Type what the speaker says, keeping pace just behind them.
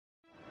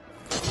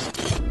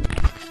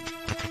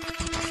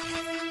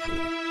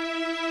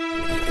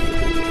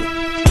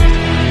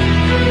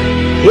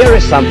Here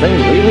is something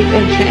really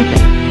enchanting.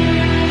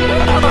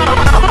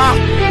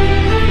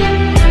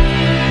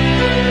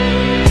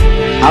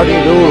 How do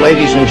you do,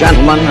 ladies and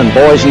gentlemen, and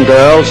boys and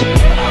girls?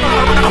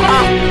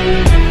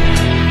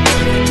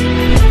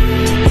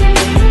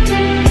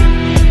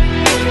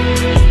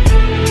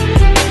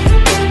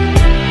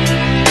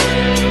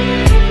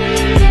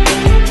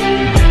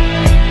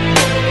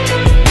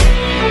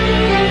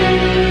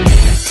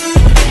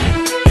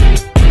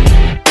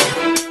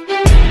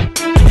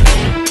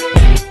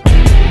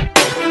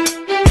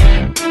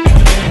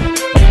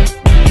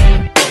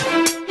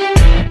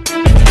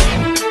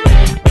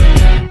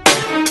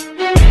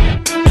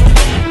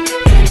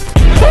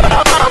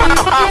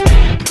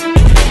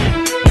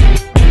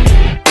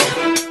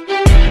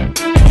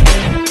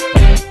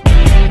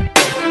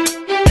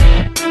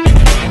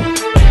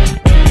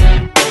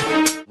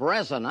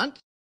 Resonant.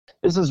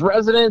 This is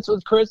Resonance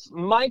with Chris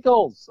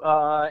Michaels,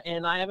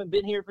 and I haven't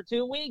been here for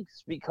 2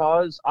 weeks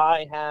because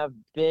I have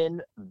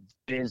been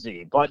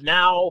busy. But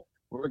now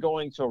we're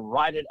going to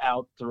ride it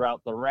out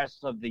throughout the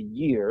rest of the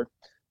year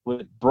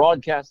with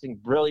broadcasting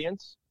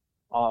brilliance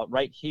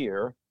right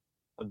here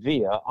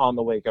via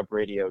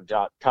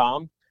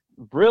onthewakeupradio.com.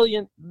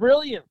 Brilliant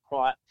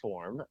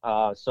platform.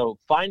 So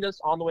find us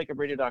on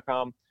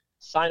thewakeupradio.com,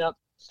 sign up,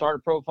 start a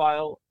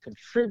profile,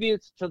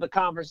 contribute to the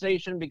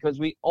conversation, because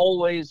we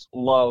always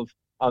love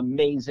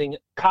amazing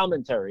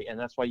commentary. And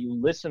that's why you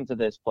listen to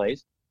this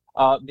place,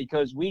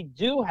 because we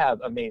do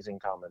have amazing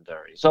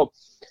commentary. So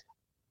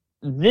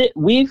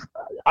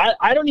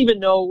I don't even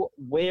know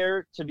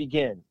where to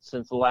begin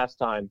since the last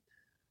time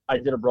I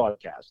did a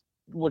broadcast,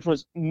 which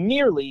was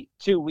nearly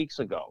 2 weeks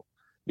ago,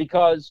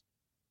 because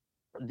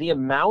the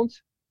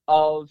amount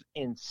of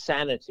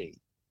insanity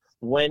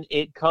when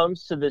it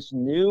comes to this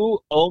new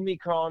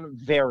Omicron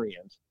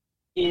variant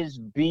is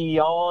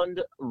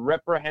beyond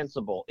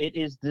reprehensible. It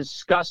is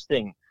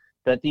disgusting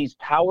that these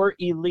power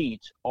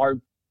elite are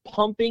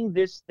pumping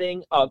this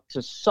thing up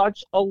to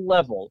such a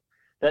level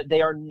that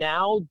they are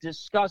now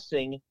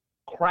discussing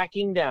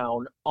cracking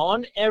down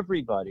on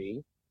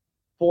everybody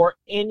for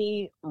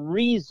any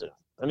reason.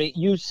 I mean,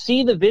 you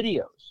see the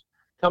videos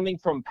coming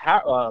from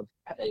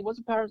was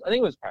it Paris? I think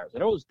it was Paris. I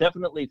know it was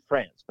definitely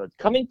France, but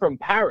coming from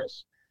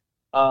Paris,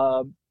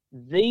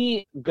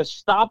 the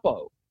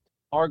Gestapo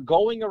are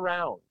going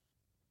around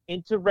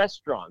into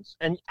restaurants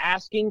and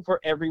asking for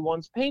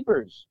everyone's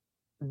papers.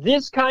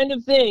 This kind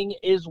of thing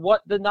is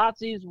what the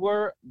Nazis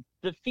were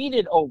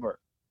defeated over.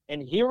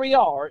 And here we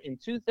are in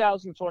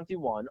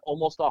 2021,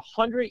 almost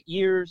 100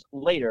 years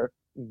later,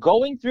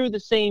 going through the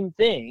same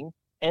thing,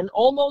 and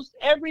almost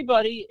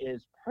everybody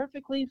is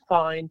perfectly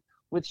fine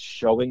with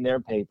showing their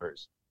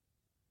papers.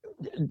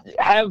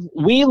 Have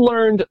we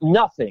learned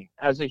nothing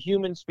as a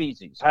human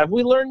species? Have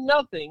we learned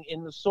nothing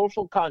in the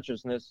social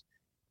consciousness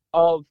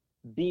of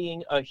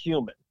being a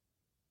human?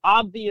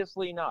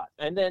 Obviously not.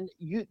 And then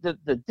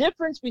the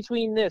difference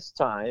between this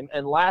time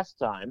and last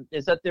time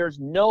is that there's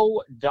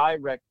no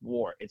direct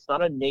war. It's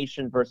not a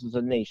nation versus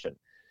a nation.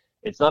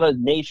 It's not a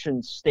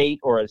nation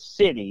state or a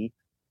city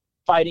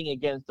fighting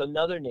against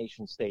another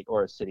nation state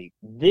or a city.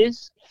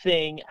 This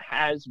thing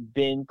has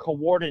been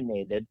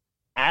coordinated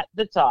at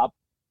the top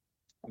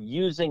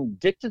using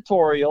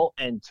dictatorial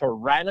and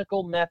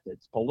tyrannical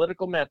methods,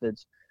 political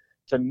methods,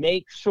 to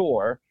make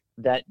sure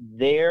that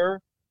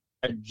their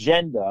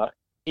agenda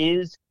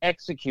is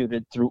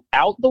executed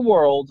throughout the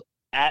world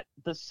at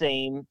the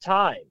same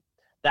time.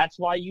 That's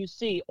why you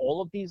see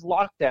all of these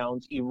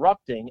lockdowns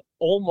erupting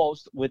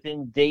almost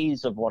within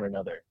days of one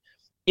another.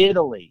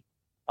 Italy,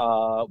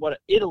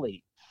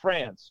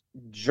 France,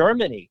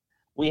 Germany.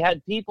 We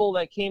had people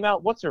that came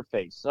out, what's her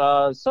face?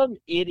 Some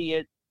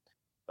idiot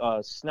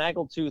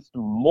snaggletooth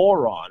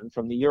moron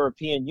from the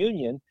European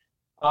Union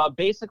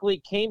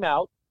basically came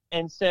out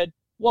and said,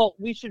 well,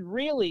 we should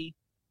really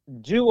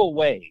do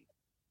away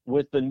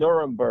with the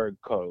Nuremberg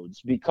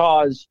codes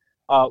because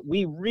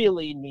we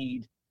really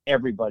need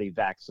everybody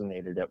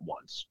vaccinated at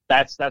once.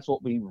 That's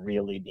what we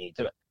really need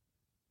to.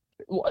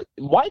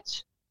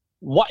 What?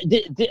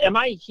 Am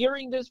I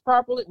hearing this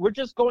properly? We're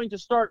just going to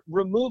start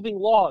removing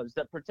laws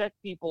that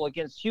protect people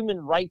against human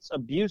rights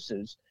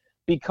abuses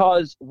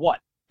because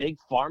what? Big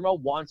Pharma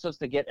wants us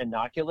to get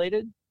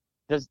inoculated?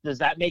 Does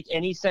that make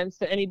any sense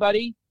to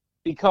anybody?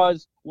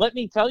 Because let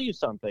me tell you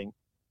something.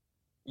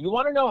 You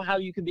want to know how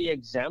you can be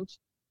exempt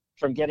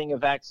from getting a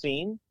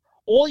vaccine?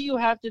 All you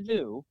have to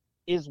do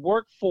is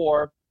work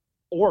for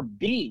or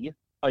be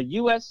a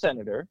U.S.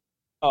 Senator,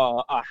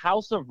 a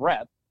House of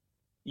Rep.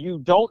 You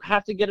don't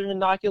have to get an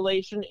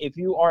inoculation if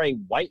you are a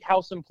White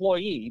House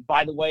employee.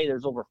 By the way,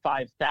 there's over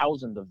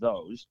 5,000 of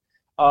those.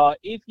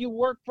 If you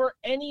work for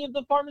any of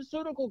the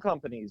pharmaceutical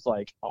companies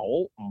like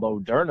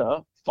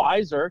Moderna,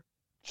 Pfizer,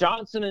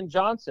 Johnson &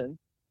 Johnson,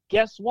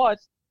 guess what?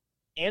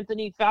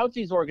 Anthony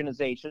Fauci's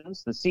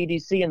organizations, the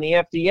CDC and the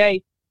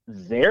FDA,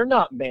 they're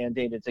not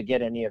mandated to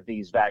get any of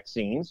these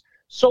vaccines.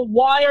 So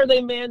why are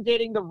they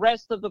mandating the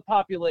rest of the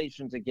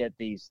population to get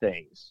these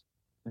things?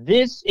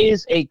 This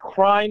is a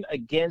crime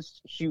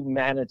against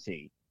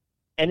humanity.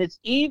 And it's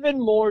even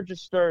more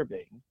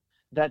disturbing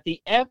that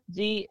the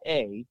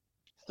FDA,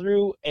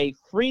 through a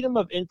Freedom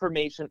of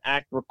Information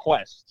Act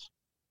request,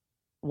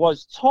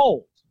 was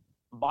told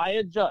by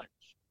a judge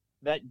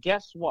that,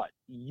 guess what?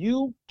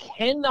 You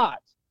cannot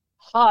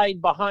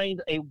hide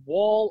behind a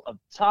wall of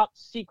top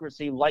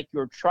secrecy like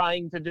you're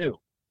trying to do.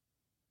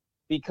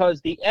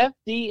 Because the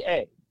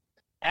FDA,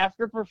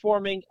 after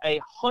performing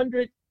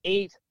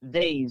 108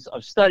 days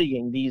of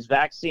studying these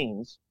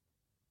vaccines,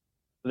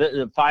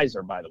 the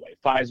Pfizer, by the way,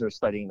 Pfizer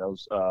studying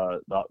those for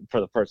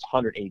the first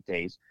 108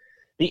 days,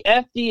 the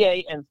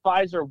FDA and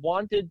Pfizer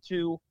wanted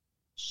to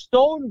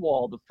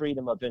stonewall the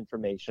Freedom of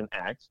Information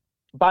Act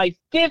by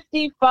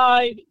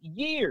 55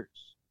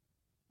 years.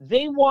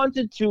 They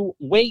wanted to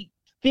wait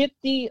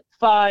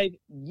 55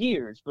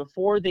 years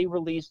before they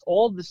released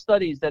all the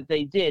studies that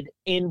they did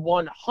in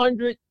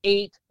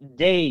 108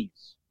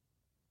 days.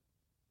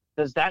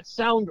 Does that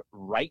sound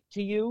right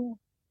to you?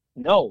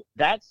 No,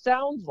 that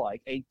sounds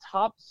like a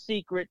top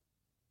secret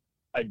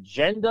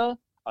agenda,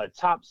 a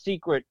top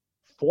secret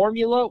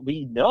formula.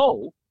 We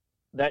know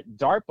that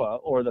DARPA,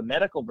 or the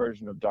medical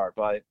version of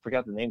DARPA, I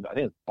forgot the name, I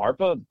think it's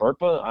BARPA,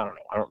 I don't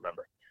know, I don't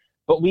remember.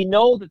 But we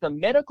know that the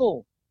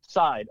medical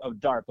side of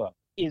DARPA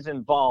is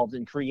involved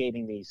in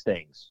creating these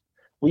things.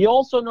 We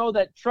also know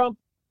that Trump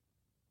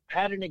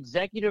had an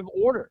executive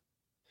order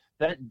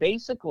that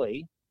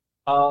basically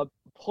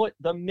put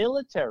the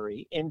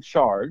military in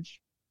charge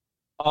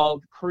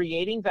of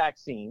creating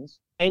vaccines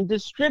and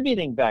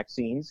distributing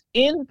vaccines,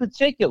 in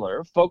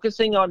particular,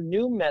 focusing on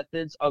new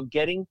methods of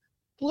getting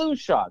flu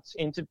shots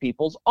into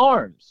people's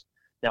arms.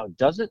 Now,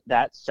 doesn't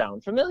that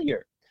sound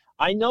familiar?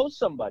 I know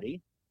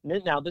somebody.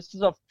 Now, this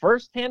is a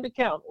first-hand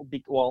account.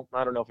 Well,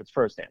 I don't know if it's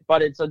first-hand,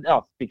 but it's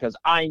enough because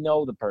I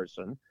know the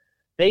person.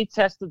 They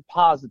tested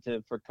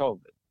positive for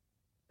COVID.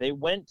 They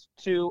went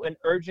to an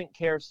urgent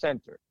care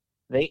center.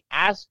 They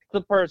asked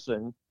the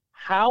person,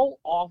 how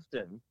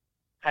often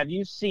have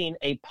you seen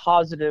a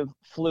positive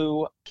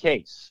flu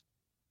case?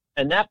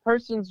 And that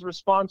person's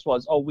response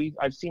was,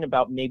 I've seen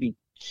about maybe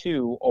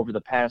 2 over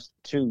the past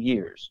 2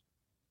 years.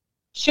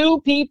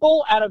 2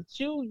 people out of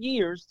 2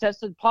 years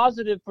tested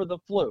positive for the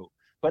flu.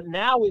 But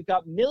now we've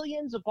got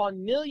millions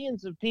upon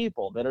millions of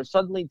people that are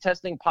suddenly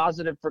testing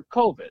positive for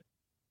COVID.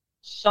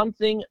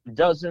 Something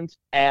doesn't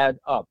add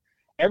up.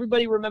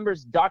 Everybody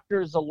remembers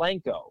Dr.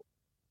 Zelenko.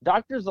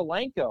 Dr.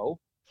 Zelenko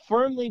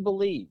firmly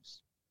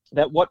believes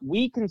that what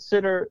we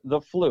consider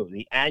the flu,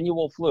 the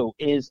annual flu,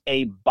 is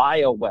a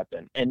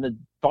bioweapon. And the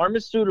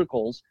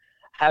pharmaceuticals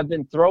have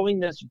been throwing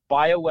this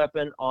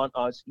bioweapon on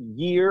us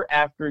year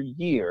after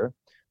year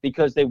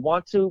because they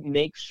want to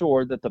make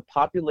sure that the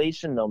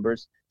population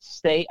numbers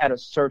stay at a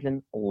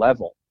certain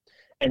level.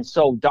 And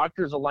so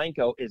Dr.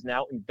 Zelenko is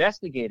now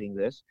investigating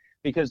this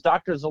because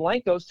Dr.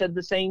 Zelenko said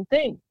the same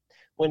thing.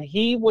 When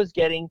he was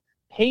getting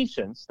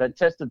patients that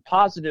tested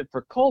positive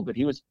for COVID,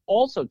 he was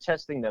also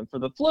testing them for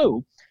the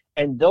flu.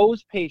 And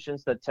those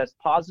patients that test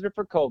positive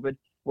for COVID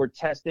were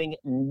testing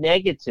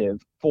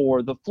negative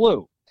for the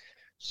flu.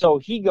 So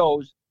he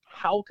goes,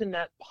 how can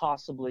that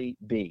possibly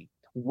be?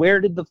 Where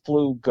did the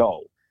flu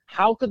go?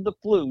 How could the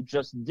flu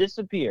just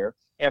disappear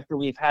after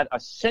we've had a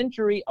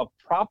century of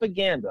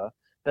propaganda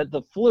that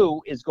the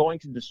flu is going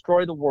to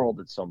destroy the world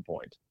at some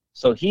point?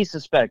 So he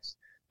suspects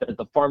that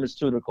the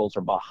pharmaceuticals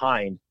are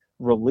behind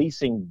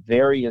releasing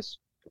various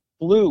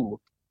flu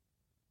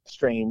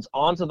strains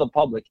onto the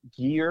public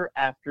year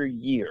after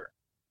year.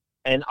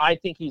 And I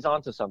think he's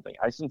onto something.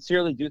 I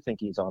sincerely do think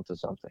he's onto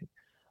something.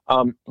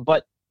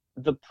 But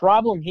the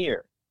problem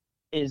here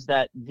is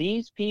that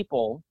these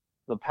people,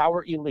 the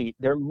power elite,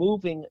 they're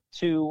moving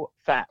too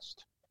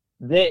fast.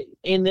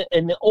 In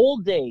the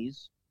old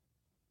days,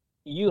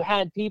 you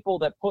had people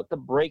that put the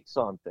brakes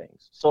on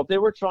things. So if they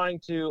were trying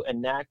to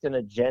enact an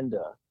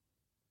agenda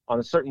on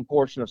a certain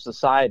portion of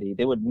society,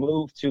 they would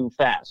move too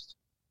fast.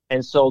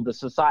 And so the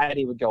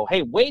society would go,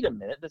 hey, wait a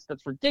minute,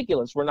 that's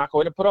ridiculous. We're not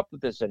going to put up with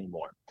this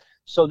anymore.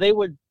 So they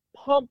would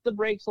pump the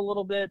brakes a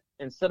little bit.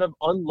 Instead of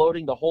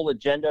unloading the whole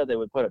agenda, they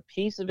would put a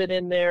piece of it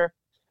in there.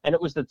 And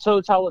it was the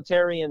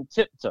totalitarian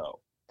tiptoe.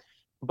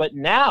 But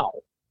now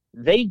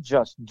they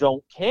just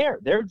don't care.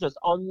 They're just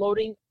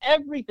unloading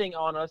everything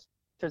on us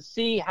to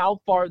see how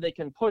far they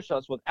can push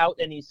us without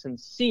any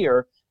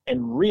sincere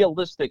and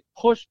realistic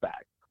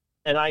pushback.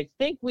 And I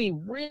think we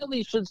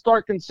really should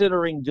start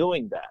considering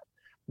doing that,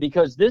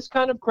 because this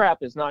kind of crap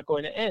is not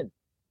going to end.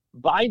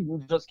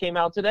 Biden just came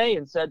out today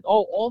and said,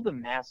 all the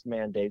mask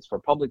mandates for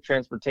public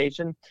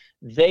transportation,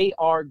 they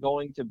are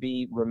going to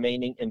be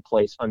remaining in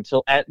place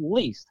until at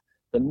least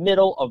the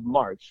middle of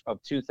March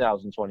of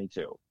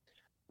 2022.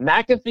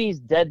 McAfee's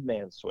dead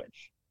man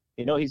switch,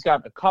 he's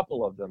got a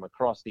couple of them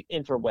across the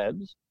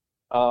interwebs.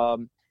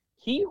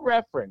 He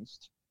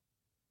referenced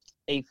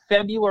a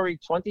February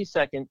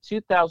 22nd,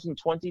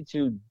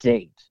 2022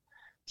 date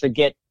to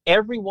get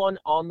everyone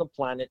on the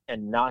planet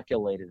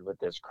inoculated with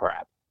this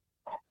crap.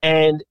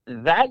 And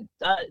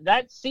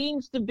that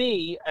seems to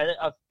be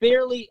a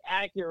fairly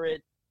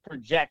accurate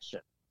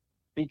projection,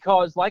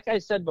 because like I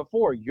said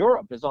before,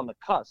 Europe is on the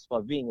cusp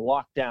of being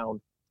locked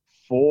down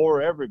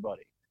for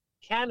everybody.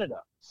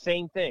 Canada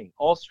same thing.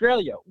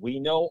 Australia, we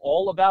know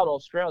all about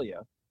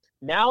Australia.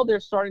 Now they're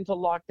starting to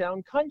lock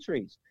down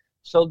countries.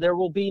 So there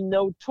will be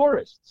no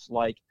tourists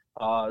like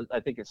I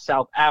think it's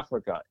South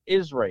Africa,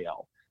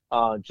 Israel,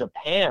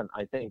 Japan,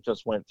 I think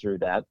just went through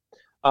that.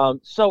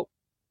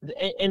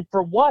 And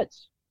for what?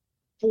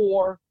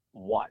 For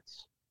what?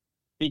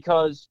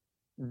 Because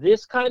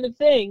this kind of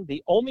thing,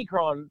 the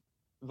Omicron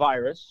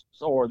virus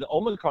or the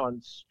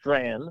Omicron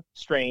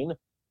strain,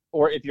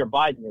 or if you're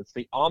Biden, it's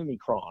the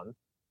Omicron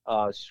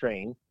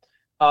strain.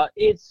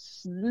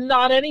 It's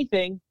not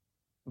anything,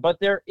 but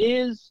there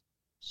is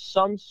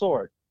some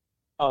sort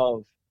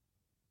of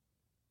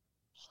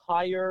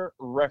higher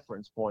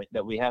reference point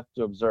that we have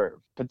to observe,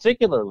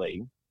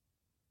 particularly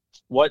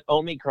what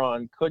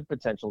Omicron could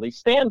potentially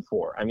stand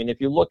for. I mean,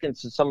 if you look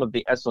into some of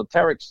the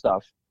esoteric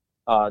stuff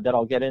that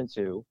I'll get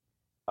into,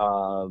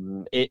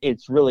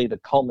 it's really the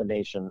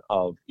culmination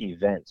of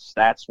events.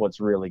 That's what's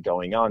really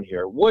going on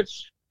here,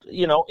 which,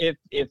 if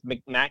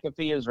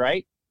McAfee is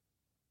right,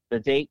 the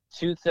date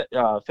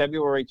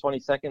February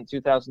 22nd,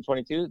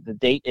 2022, the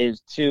date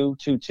is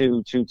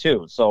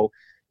 2/22/22. So,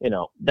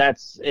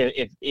 that's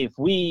if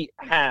we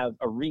have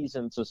a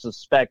reason to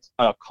suspect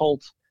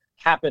occult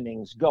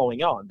happenings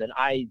going on, then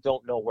I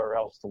don't know where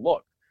else to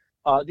look.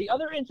 The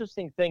other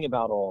interesting thing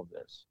about all of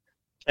this,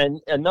 and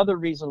another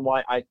reason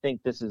why I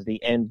think this is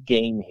the end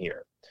game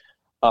here,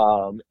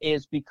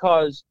 is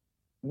because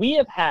we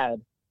have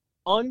had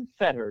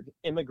unfettered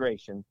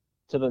immigration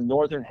to the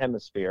Northern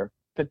Hemisphere,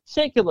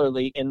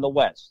 particularly in the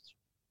West,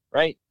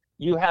 right?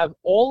 You have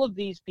all of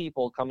these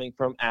people coming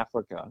from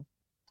Africa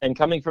and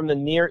coming from the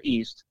Near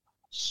East,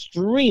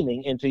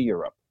 streaming into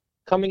Europe,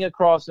 coming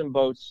across in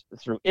boats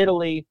through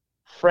Italy,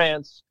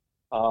 France,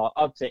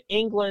 up to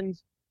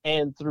England,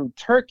 and through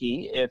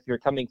Turkey if you're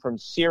coming from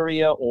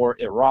Syria or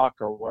Iraq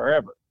or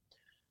wherever.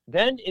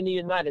 Then in the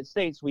United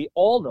States, we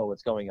all know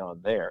what's going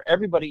on there.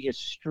 Everybody is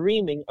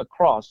streaming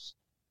across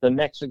the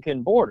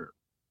Mexican border.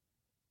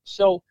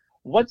 So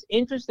what's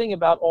interesting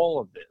about all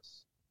of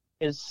this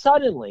is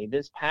suddenly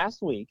this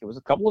past week, it was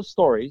a couple of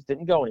stories,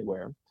 didn't go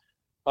anywhere,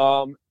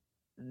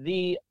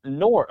 the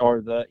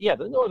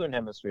Northern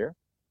Hemisphere,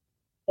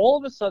 all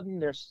of a sudden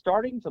they're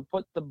starting to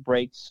put the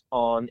brakes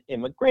on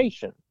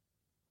immigration.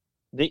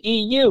 The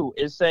EU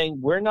is saying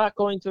we're not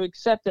going to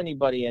accept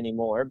anybody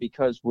anymore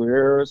because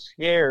we're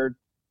scared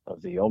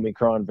of the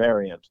Omicron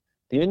variant.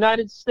 The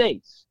United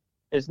States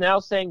is now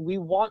saying we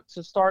want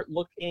to start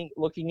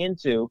looking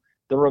into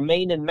the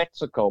Remain in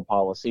Mexico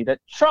policy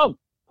that Trump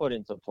put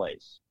into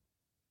place.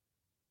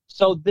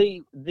 So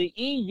the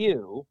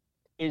EU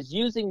is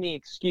using the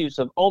excuse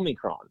of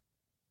Omicron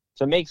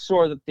to make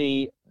sure that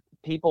the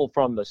people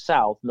from the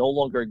South no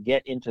longer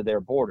get into their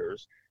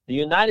borders. The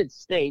United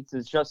States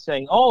is just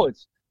saying,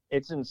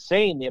 it's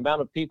insane, the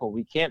amount of people.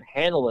 We can't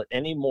handle it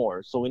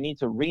anymore, so we need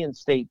to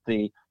reinstate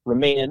the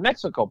Remain in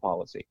Mexico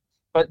policy.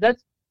 But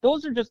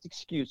those are just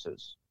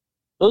excuses.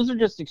 Those are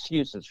just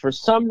excuses. For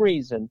some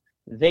reason,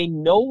 they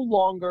no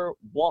longer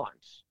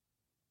want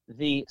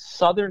the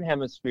Southern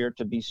Hemisphere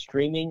to be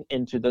streaming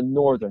into the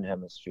Northern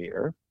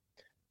Hemisphere.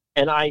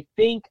 And I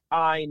think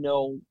I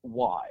know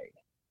why.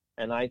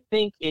 And I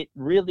think it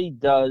really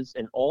does,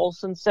 in all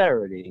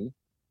sincerity,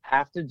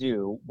 have to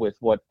do with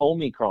what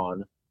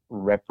Omicron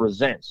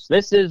represents.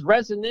 This is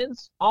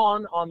Resonance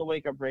on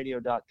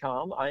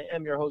thewakeupradio.com. I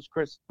am your host,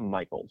 Chris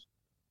Michaels.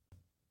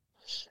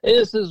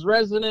 This is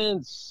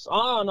Resonance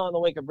on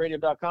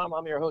thewakeupradio.com.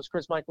 I'm your host,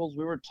 Chris Michaels.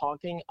 We were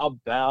talking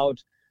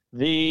about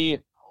the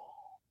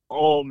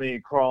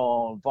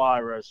Omicron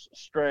virus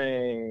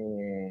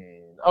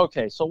strain.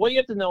 Okay, so what you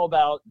have to know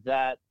about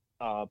that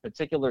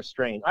particular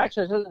strain.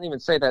 Actually, it doesn't even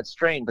say that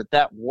strain, but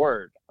that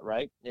word,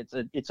 right?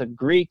 It's a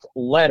Greek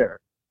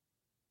letter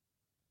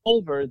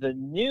over the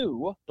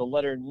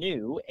letter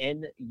nu,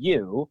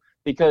 N-U,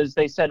 because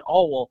they said,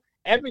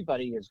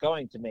 everybody is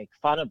going to make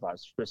fun of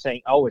us for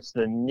saying, it's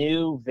the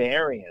new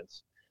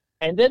variant.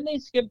 And then they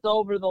skipped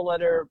over the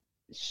letter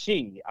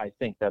Xi, I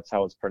think that's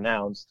how it's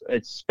pronounced.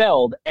 It's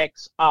spelled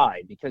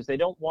X-I because they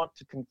don't want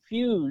to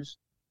confuse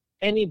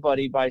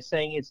anybody by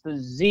saying it's the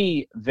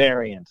Z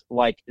variant,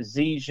 like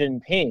Xi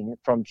Jinping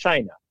from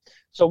China.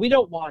 So we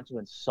don't want to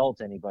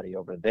insult anybody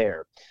over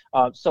there.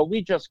 So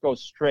we just go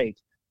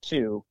straight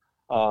to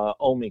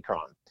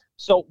Omicron.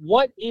 So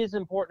what is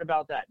important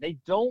about that? They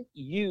don't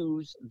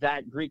use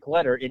that Greek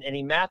letter in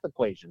any math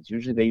equations.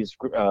 Usually they use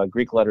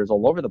Greek letters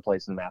all over the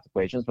place in math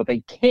equations, but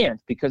they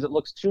can't because it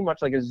looks too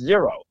much like a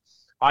zero.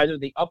 Either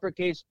the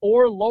uppercase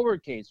or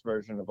lowercase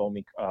version of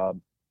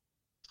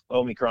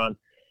Omicron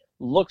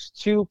looks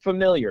too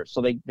familiar,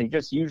 so they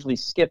just usually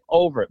skip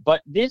over it.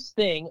 But this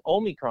thing,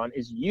 Omicron,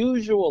 is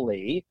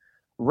usually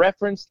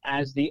referenced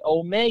as the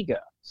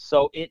omega.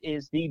 So it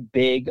is the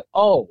big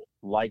O,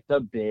 like the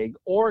big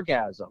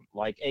orgasm,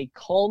 like a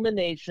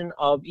culmination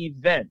of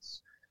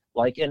events,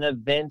 like an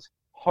event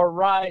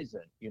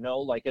horizon,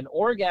 like an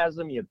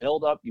orgasm, you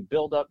build up, you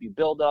build up, you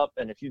build up,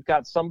 and if you've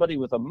got somebody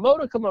with a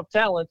modicum of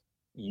talent,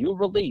 you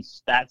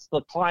release. That's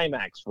the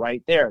climax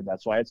right there.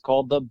 That's why it's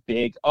called the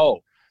big O.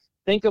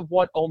 Think of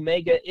what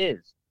omega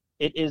is.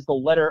 It is the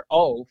letter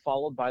O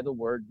followed by the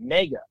word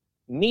mega,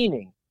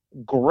 meaning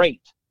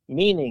great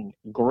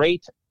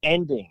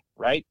ending,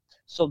 right?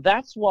 So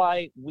that's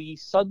why we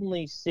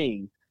suddenly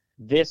see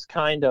this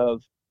kind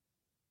of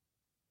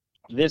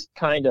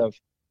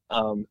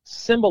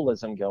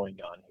symbolism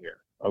going on here.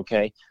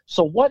 Okay,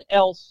 so what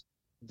else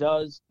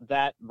does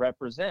that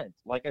represent?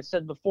 Like I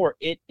said before,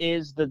 it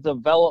is the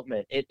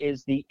development, it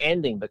is the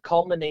ending, the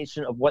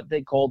culmination of what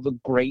they call the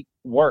great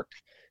work.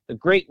 The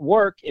great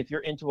work, if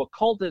you're into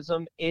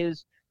occultism,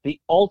 is the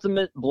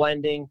ultimate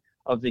blending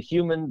of the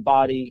human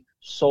body,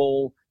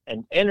 soul,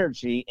 and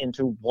energy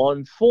into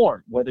one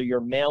form, whether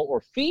you're male or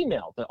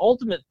female. The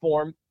ultimate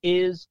form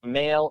is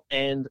male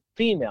and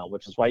female,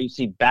 which is why you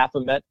see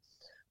Baphomet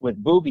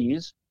with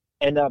boobies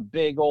and a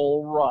big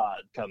old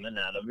rod coming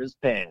out of his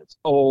pants.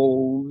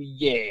 Oh,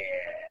 yeah.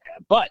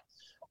 But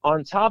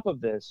on top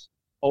of this,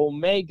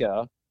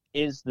 Omega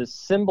is the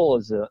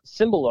symbolic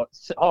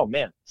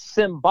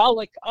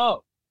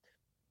of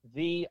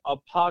the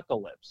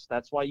apocalypse.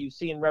 That's why you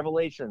see in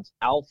Revelations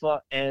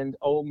Alpha and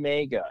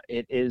Omega.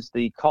 It is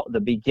the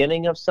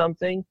beginning of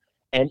something,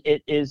 and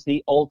it is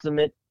the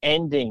ultimate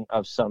ending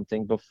of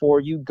something before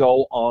you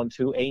go on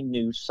to a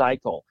new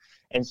cycle.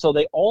 And so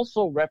they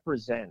also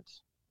represent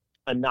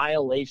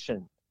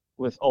annihilation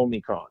with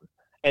Omicron.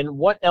 And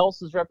what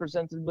else is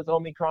represented with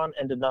Omicron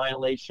and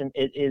annihilation?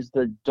 It is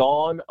the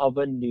dawn of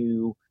a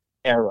new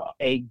era,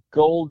 a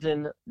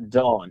golden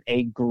dawn,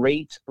 a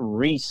great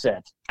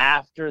reset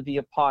after the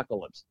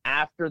apocalypse,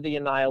 after the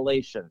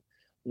annihilation.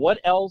 What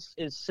else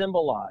is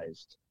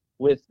symbolized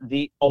with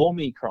the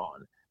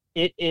Omicron?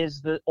 It is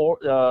the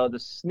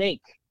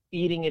snake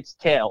eating its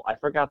tail. I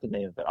forgot the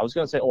name of it. I was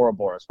going to say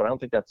Ouroboros, but I don't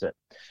think that's it.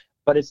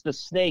 But it's the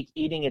snake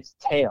eating its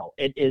tail.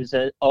 It is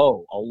a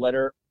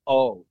letter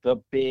O, the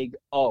big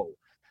O.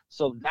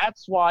 So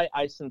that's why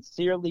I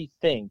sincerely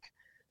think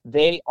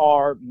they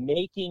are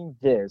making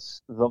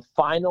this the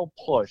final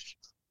push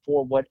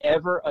for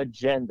whatever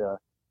agenda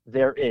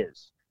there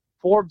is.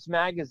 Forbes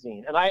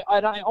magazine, and I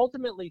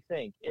ultimately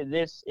think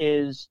this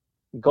is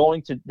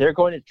they're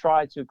going to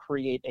try to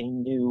create a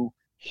new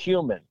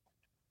human,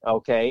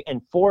 okay?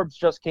 And Forbes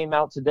just came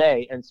out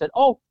today and said,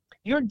 oh,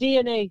 your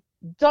DNA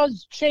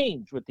does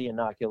change with the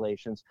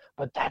inoculations,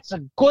 but that's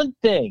a good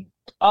thing.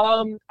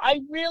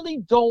 I really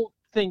don't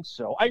think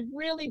so. I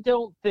really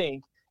don't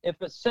think if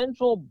a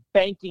central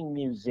banking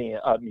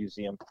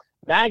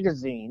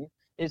magazine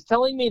is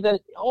telling me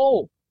that,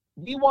 oh,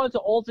 we want to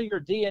alter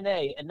your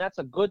DNA and that's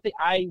a good thing,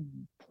 I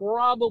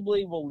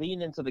probably will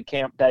lean into the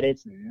camp that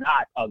it's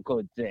not a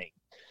good thing.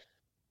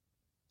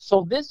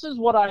 So this is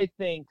what I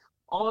think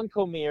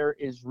Oncomere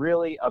is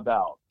really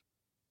about.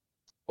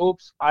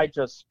 Oops, I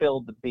just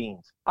spilled the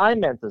beans. I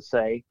meant to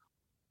say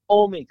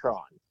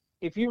Omicron.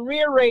 If you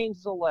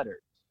rearrange the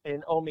letters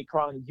in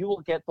Omicron, you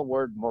will get the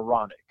word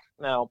moronic.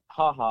 Now,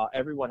 haha,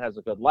 everyone has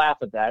a good laugh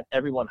at that.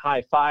 Everyone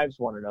high-fives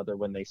one another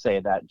when they say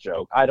that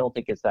joke. I don't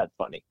think it's that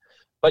funny.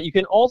 But you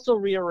can also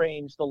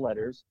rearrange the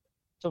letters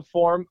to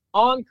form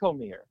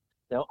Oncomere.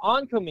 Now,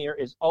 Oncomere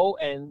is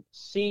Oncomir.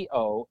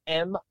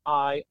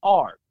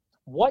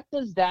 What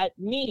does that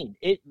mean?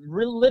 It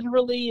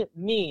literally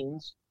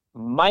means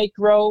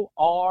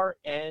microRNA.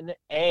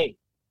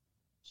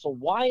 So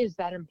why is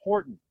that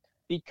important?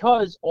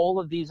 Because all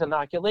of these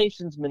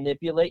inoculations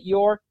manipulate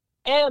your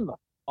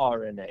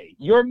mRNA,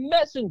 your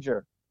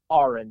messenger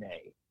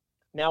RNA.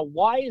 Now,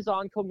 why is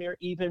Oncomere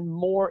even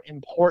more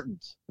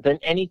important than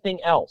anything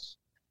else?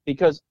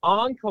 Because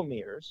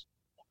Oncomeres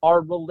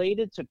are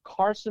related to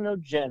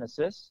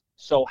carcinogenesis,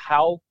 so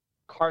how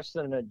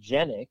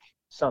carcinogenic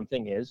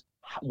something is,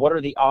 what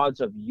are the odds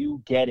of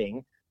you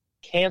getting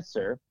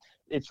cancer?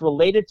 It's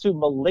related to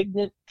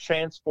malignant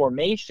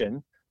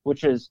transformation,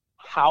 which is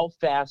how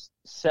fast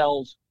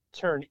cells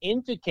turn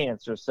into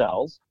cancer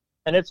cells.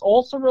 And it's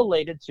also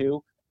related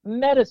to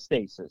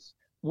metastasis,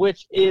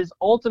 which is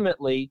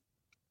ultimately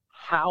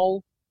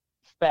how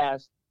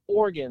fast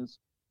organs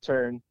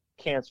turn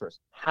cancerous.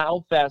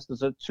 How fast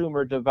does a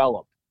tumor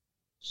develop?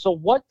 So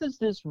what does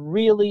this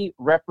really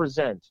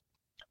represent?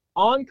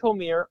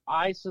 Oncomere,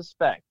 I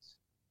suspect,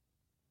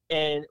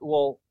 and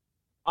well,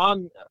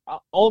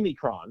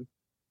 Omicron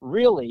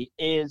really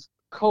is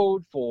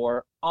code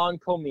for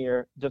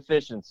Oncomere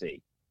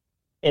deficiency.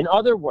 In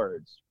other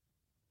words,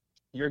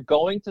 you're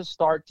going to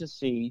start to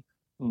see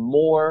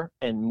more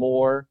and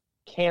more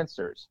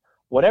cancers.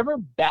 Whatever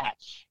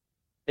batch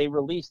they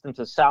released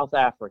into South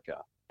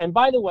Africa, and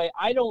by the way,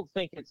 I don't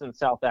think it's in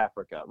South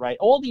Africa, right?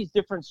 All these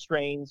different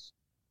strains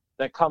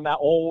that come out,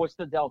 oh, it's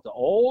the Delta,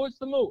 oh, it's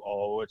the Mu,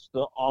 oh, it's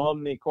the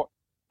Omicron.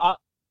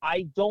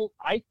 I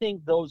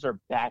think those are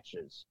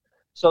batches.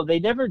 So they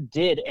never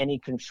did any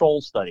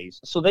control studies.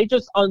 So they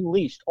just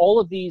unleashed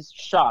all of these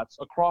shots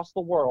across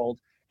the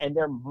world, and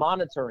they're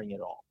monitoring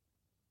it all.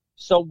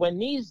 So when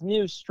these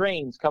new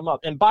strains come up,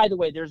 and by the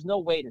way, there's no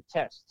way to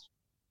test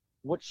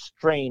which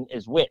strain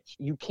is which.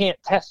 You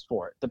can't test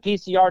for it. The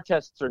PCR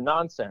tests are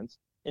nonsense.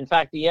 In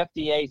fact, the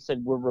FDA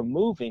said we're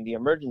removing the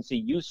emergency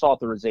use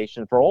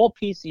authorization for all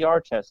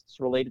PCR tests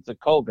related to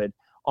COVID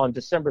on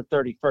December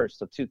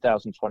 31st of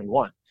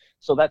 2021.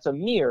 So that's a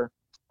mere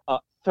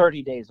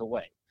 30 days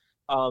away.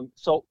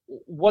 So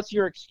what's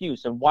your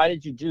excuse, and why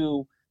did you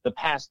do the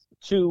past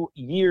 2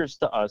 years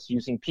to us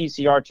using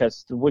PCR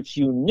tests, which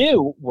you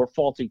knew were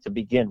faulty to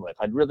begin with?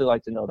 I'd really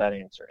like to know that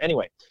answer.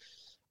 Anyway,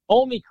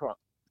 Omicron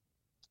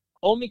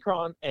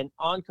and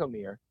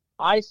Oncomere,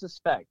 I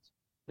suspect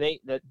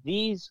that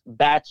these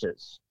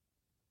batches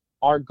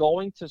are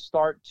going to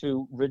start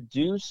to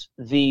reduce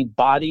the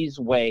body's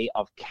way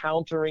of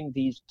countering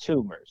these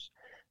tumors.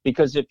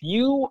 Because if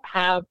you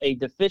have a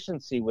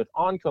deficiency with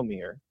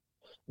Oncomere,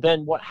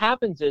 then what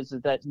happens is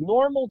that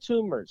normal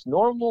tumors,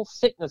 normal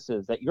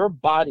sicknesses that your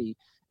body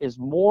is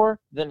more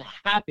than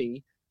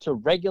happy to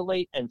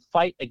regulate and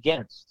fight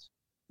against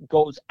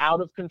goes out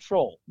of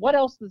control. What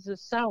else does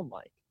this sound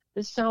like?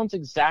 This sounds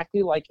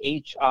exactly like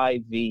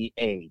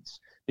HIV/AIDS,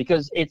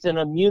 because it's an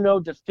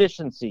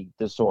immunodeficiency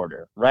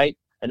disorder, right?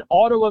 An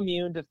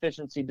autoimmune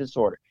deficiency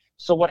disorder.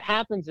 So what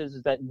happens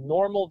is that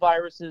normal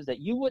viruses that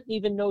you wouldn't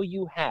even know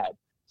you had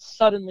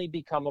suddenly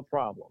become a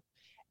problem.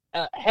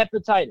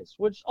 Hepatitis,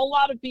 which a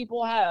lot of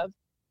people have,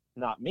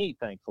 not me,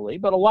 thankfully,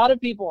 but a lot of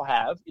people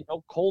have,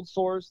 cold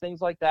sores, things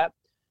like that.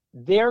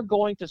 They're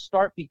going to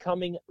start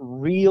becoming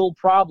real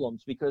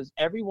problems because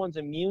everyone's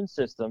immune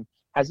system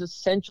has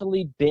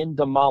essentially been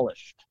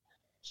demolished.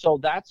 So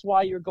that's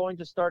why you're going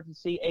to start to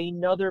see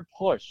another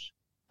push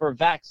for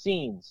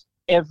vaccines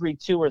every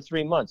 2 or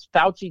 3 months.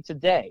 Fauci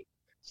today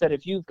said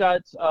if you've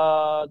got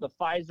the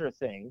Pfizer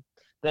thing,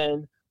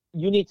 then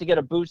you need to get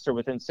a booster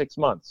within 6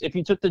 months. If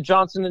you took the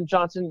Johnson &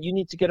 Johnson, you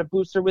need to get a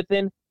booster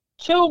within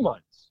 2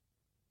 months.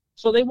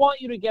 So they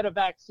want you to get a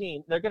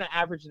vaccine. They're going to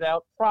average it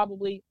out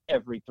probably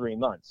every 3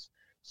 months.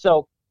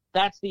 So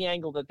that's the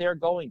angle that they're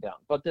going down.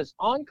 But this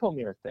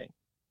Oncomere thing,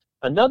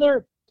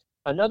 another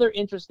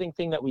interesting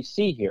thing that we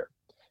see here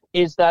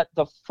is that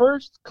the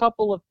first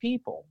couple of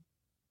people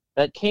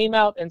that came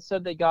out and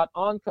said they got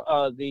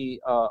the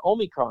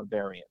Omicron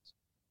variant,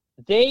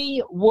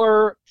 they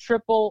were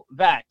triple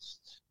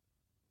vaxxed.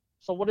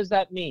 So what does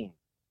that mean?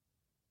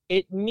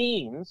 It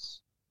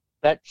means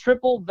that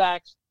triple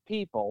vaxxed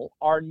people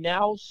are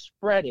now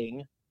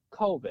spreading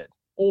COVID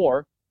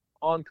or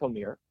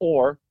Oncomere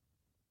or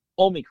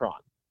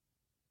Omicron.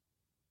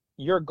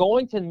 You're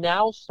going to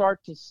now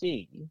start to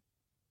see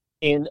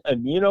in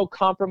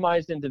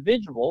immunocompromised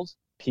individuals,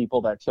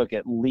 people that took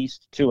at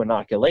least 2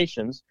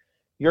 inoculations,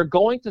 you're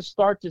going to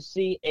start to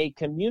see a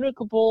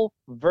communicable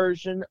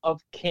version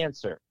of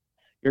cancer.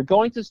 You're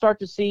going to start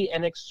to see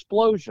an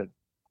explosion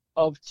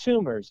of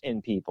tumors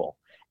in people,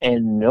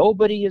 and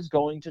nobody is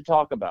going to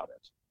talk about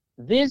it.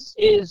 This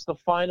is the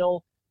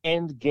final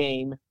end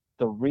game,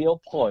 the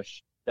real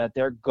push that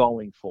they're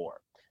going for.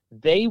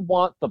 They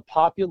want the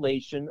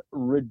population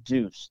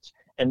reduced,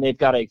 and they've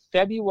got a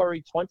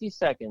February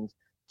 22nd,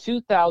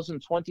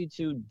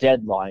 2022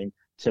 deadline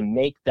to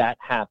make that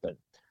happen.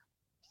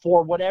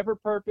 For whatever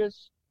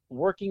purpose,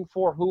 working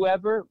for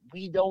whoever,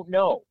 we don't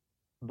know.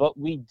 But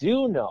we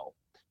do know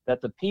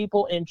that the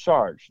people in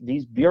charge,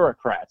 these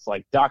bureaucrats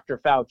like Dr.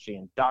 Fauci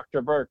and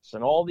Dr. Birx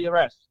and all the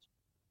rest,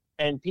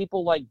 and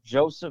people like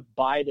Joseph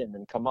Biden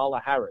and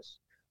Kamala Harris,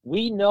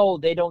 we know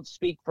they don't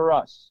speak for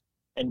us.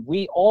 And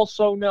we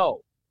also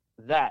know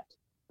that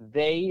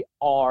they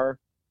are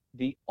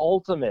the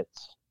ultimate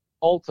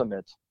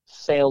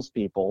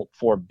salespeople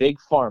for Big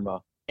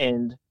Pharma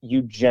and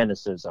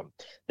eugenicism.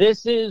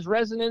 This is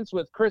Resonance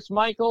with Chris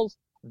Michaels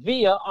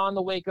via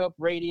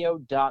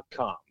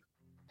onthewakeupradio.com.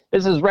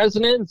 This is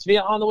Resonance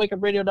via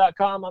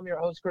onthewakeupradio.com. I'm your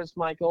host, Chris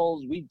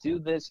Michaels. We do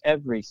this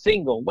every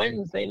single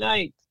Wednesday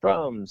night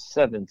from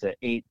 7 to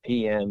 8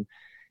 p.m.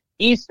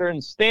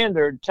 Eastern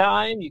Standard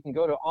Time. You can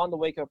go to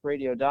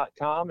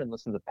onthewakeupradio.com and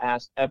listen to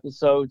past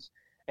episodes.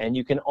 And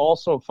you can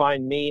also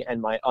find me and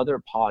my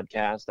other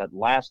podcast at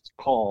Last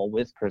Call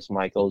with Chris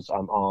Michaels.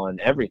 I'm on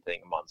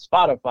everything. I'm on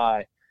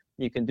Spotify.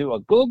 You can do a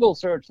Google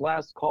search,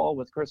 Last Call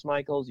with Chris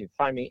Michaels. You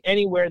find me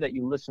anywhere that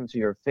you listen to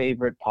your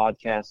favorite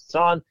podcasts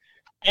on.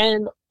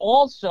 And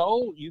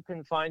also, you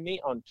can find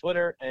me on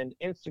Twitter and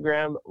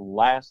Instagram,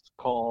 Last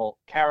Call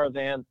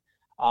Caravan.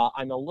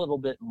 I'm a little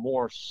bit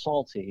more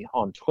salty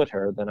on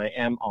Twitter than I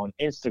am on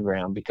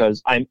Instagram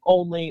because I'm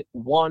only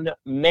one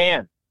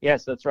man.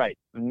 Yes, that's right,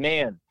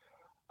 man.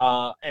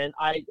 And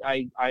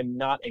I'm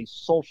not a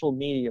social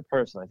media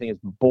person. I think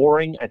it's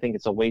boring. I think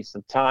it's a waste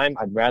of time.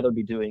 I'd rather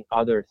be doing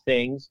other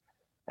things.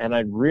 And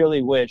I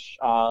really wish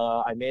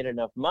I made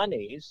enough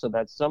money so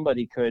that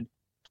somebody could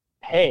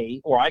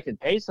pay, or I could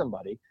pay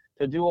somebody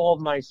to do all of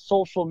my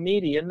social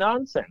media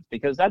nonsense,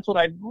 because that's what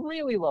I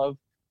really love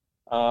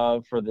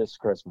for this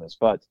Christmas.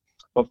 But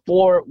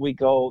before we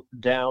go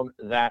down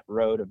that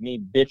road of me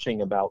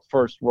bitching about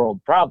first world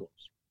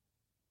problems,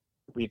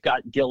 we've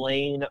got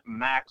Ghislaine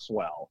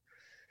Maxwell.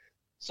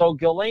 So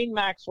Ghislaine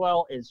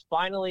Maxwell is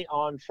finally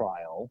on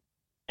trial,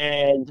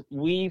 and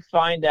we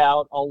find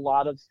out a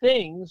lot of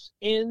things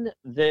in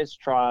this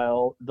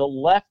trial. The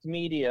left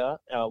media,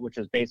 which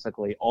is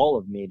basically all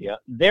of media,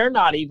 they're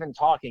not even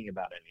talking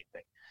about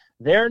anything.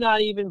 They're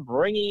not even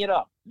bringing it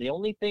up. The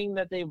only thing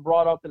that they've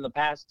brought up in the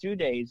past 2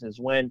 days is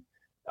when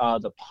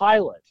the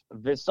pilot,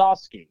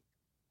 Vysotsky,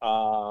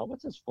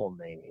 what's his full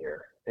name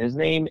here? His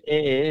name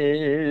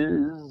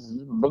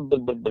is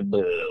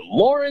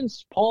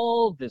Lawrence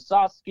Paul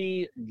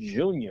Visosky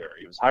Jr.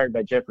 He was hired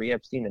by Jeffrey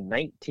Epstein in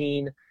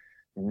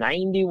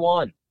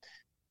 1991.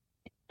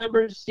 I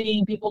remember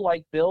seeing people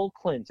like Bill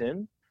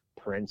Clinton,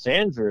 Prince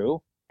Andrew,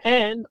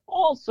 and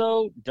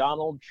also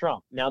Donald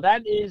Trump. Now,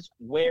 that is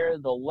where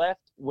the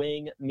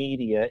left-wing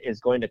media is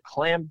going to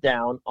clamp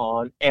down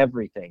on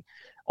everything.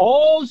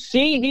 Oh,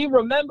 see, he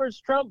remembers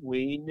Trump.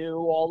 We knew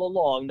all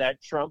along that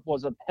Trump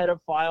was a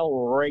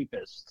pedophile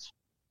rapist.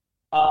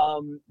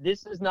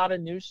 This is not a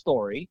new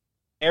story.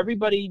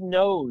 Everybody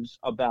knows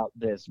about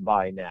this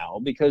by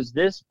now because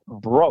this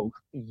broke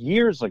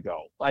years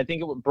ago. I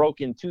think it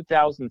broke in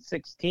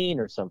 2016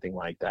 or something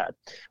like that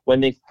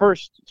when they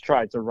first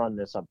tried to run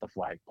this up the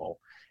flagpole.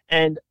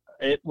 And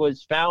it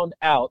was found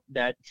out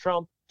that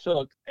Trump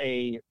took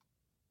a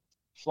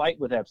flight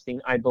with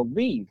Epstein, I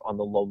believe, on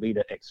the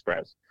Lolita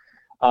Express,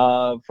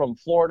 from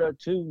Florida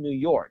to New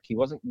York. He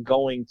wasn't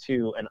going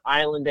to an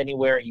island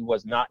anywhere. He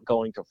was not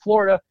going to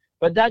Florida.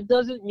 But that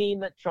doesn't mean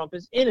that Trump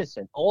is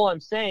innocent. All I'm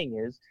saying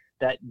is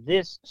that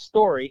this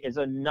story is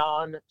a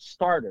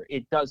non-starter.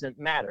 It doesn't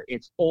matter.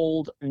 It's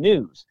old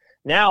news.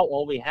 Now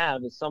all we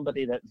have is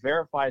somebody that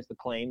verifies the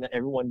claim that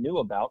everyone knew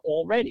about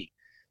already.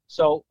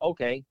 So,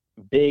 okay,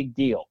 big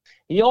deal.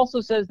 He also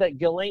says that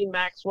Ghislaine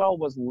Maxwell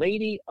was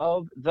lady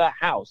of the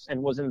house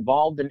and was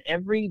involved in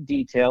every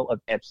detail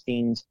of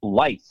Epstein's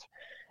life.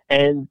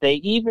 And they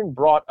even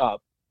brought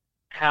up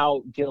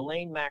how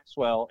Ghislaine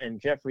Maxwell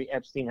and Jeffrey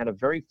Epstein had a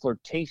very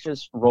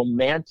flirtatious,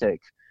 romantic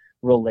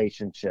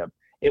relationship.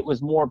 It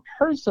was more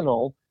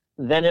personal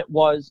than it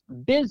was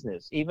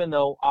business, even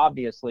though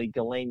obviously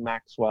Ghislaine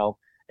Maxwell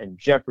and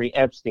Jeffrey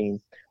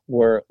Epstein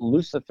were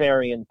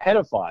Luciferian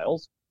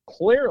pedophiles,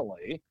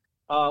 clearly,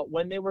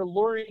 when they were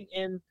luring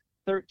in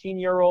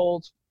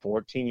 13-year-olds,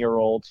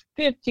 14-year-olds,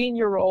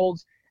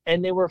 15-year-olds,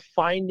 and they were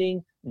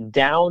finding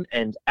down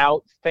and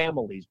out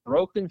families,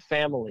 broken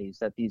families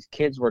that these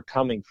kids were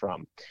coming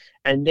from.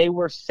 And they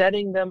were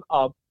setting them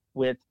up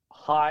with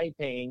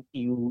high-paying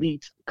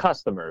elite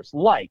customers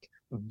like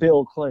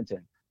Bill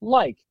Clinton,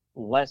 like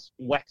Les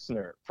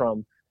Wexner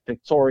from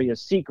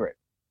Victoria's Secret.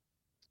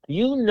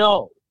 You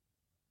know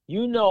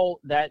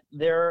that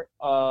there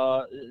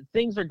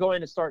things are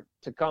going to start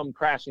to come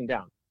crashing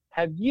down.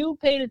 Have you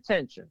paid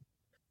attention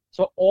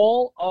to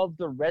all of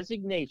the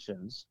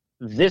resignations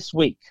this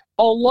week,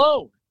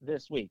 alone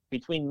this week,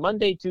 between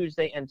Monday,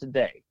 Tuesday, and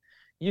today?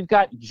 You've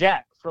got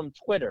Jack from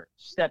Twitter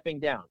stepping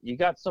down. You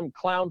got some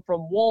clown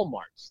from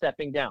Walmart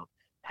stepping down.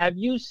 Have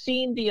you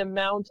seen the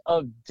amount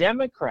of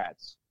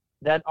Democrats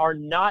that are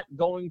not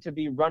going to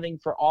be running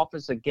for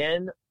office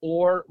again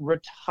or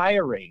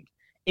retiring?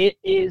 It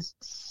is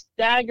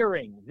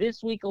staggering.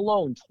 This week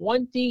alone,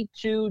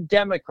 22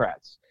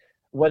 Democrats,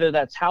 whether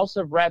that's House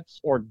of Reps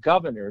or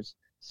governors,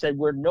 said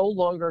we're no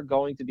longer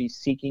going to be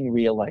seeking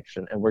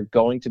re-election and we're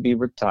going to be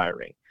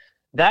retiring.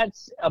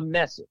 That's a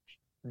message.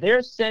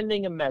 They're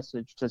sending a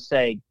message to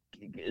say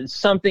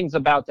something's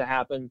about to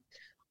happen.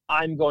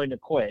 I'm going to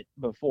quit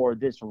before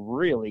this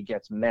really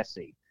gets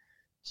messy.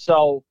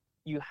 So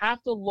you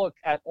have to look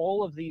at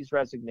all of these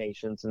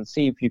resignations and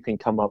see if you can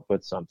come up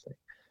with something.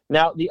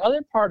 Now, the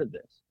other part of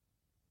this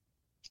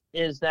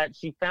is that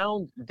she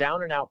found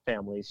down and out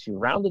families. She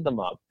rounded them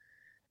up,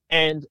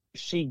 and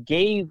she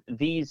gave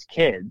these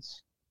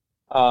kids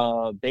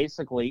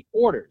basically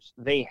orders.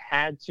 They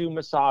had to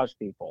massage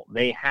people.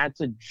 They had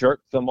to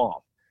jerk them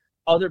off.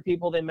 Other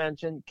people they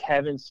mentioned,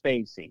 Kevin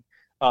Spacey,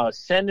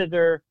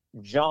 Senator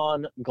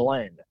John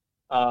Glenn,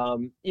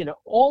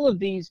 all of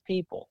these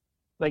people.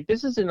 Like,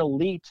 this is an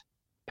elite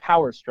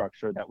power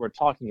structure that we're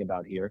talking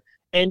about here,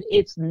 and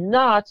it's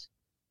not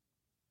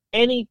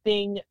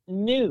anything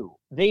new.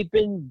 They've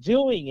been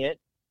doing it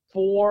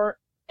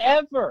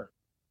forever.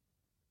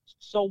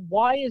 So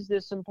why is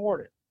this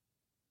important?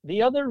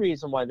 The other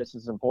reason why this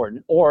is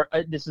important, or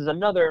this is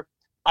another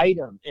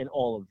item in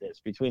all of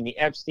this, between the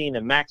Epstein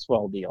and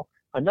Maxwell deal,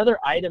 another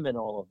item in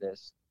all of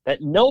this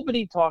that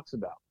nobody talks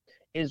about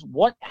is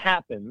what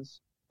happens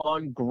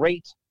on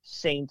Great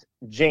St.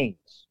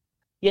 James.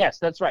 Yes,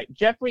 that's right.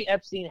 Jeffrey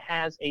Epstein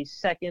has a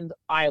second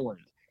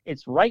island.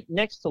 It's right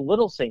next to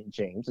Little St.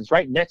 James. It's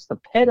right next to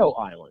Pedo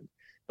Island.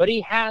 But he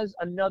has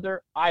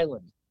another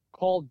island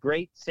called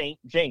Great St.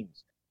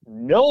 James.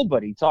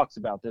 Nobody talks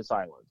about this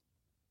island.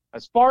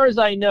 As far as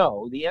I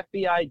know, the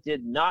FBI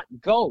did not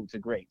go to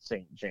Great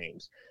St.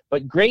 James.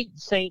 But Great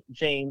St.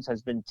 James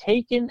has been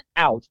taken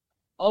out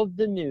of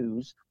the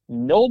news.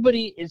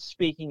 Nobody is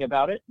speaking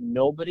about it.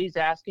 Nobody's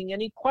asking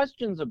any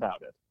questions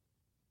about it.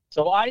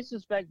 So I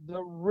suspect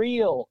the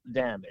real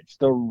damage,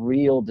 the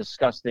real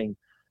disgusting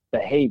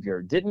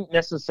behavior didn't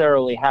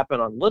necessarily happen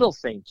on Little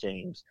St.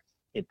 James.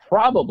 It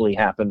probably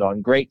happened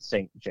on Great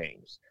St.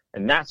 James.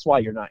 And that's why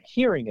you're not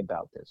hearing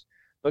about this.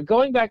 But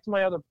going back to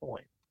my other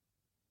point,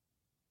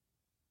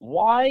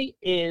 why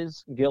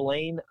is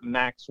Ghislaine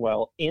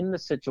Maxwell in the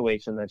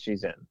situation that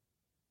she's in?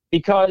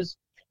 Because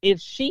if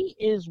she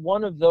is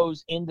one of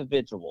those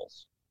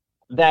individuals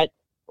that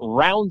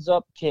rounds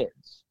up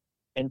kids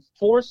and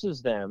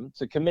forces them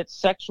to commit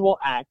sexual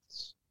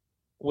acts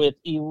with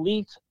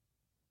elite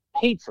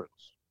patrons.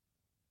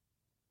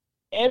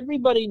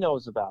 Everybody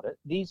knows about it.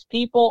 These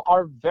people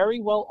are very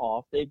well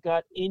off. They've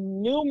got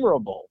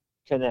innumerable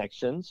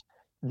connections.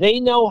 They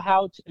know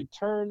how to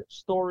turn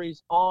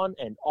stories on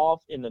and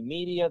off in the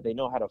media. They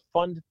know how to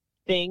fund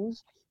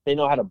things. They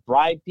know how to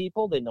bribe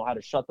people. They know how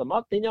to shut them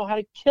up. They know how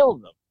to kill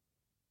them.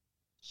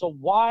 So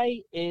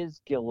why is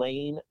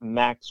Ghislaine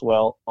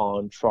Maxwell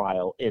on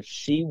trial if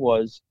she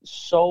was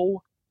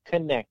so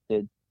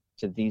connected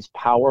to these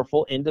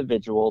powerful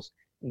individuals,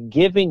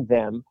 giving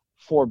them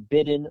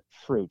forbidden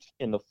fruit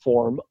in the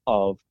form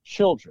of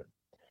children?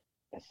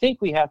 I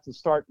think we have to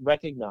start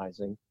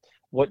recognizing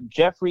what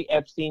Jeffrey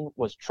Epstein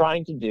was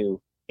trying to do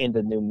in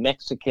the New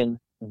Mexican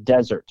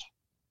desert.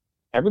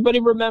 Everybody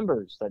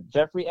remembers that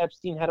Jeffrey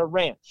Epstein had a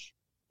ranch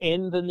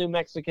in the New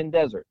Mexican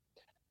desert.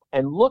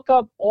 And look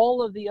up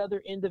all of the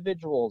other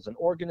individuals and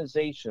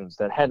organizations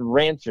that had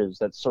ranches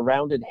that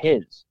surrounded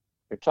his.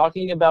 You're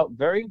talking about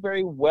very,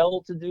 very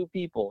well-to-do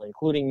people,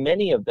 including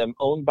many of them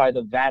owned by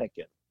the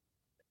Vatican.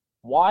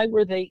 Why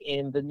were they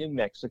in the New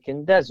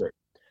Mexican desert?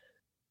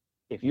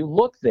 If you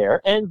look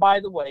there, and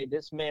by the way,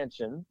 this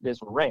mansion, this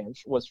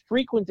ranch, was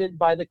frequented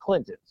by the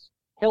Clintons,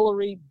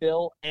 Hillary,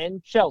 Bill,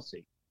 and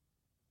Chelsea,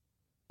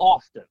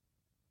 often.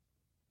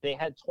 They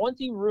had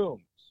 20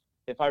 rooms,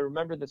 if I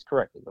remember this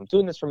correctly. I'm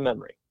doing this from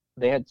memory.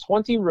 They had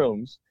 20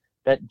 rooms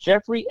that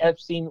Jeffrey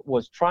Epstein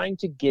was trying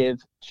to give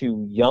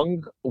to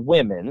young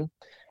women,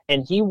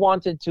 and he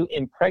wanted to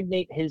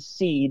impregnate his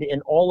seed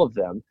in all of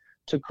them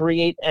to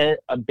create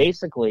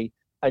basically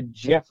a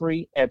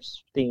Jeffrey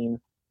Epstein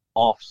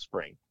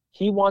offspring.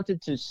 He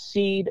wanted to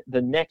seed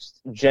the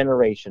next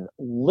generation,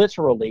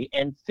 literally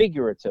and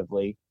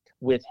figuratively,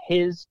 with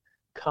his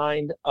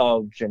kind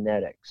of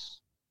genetics.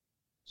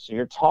 So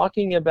you're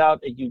talking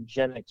about a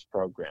eugenics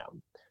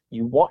program.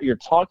 You're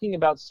talking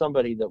about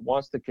somebody that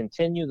wants to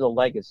continue the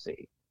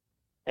legacy,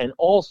 and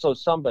also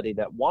somebody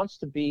that wants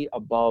to be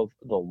above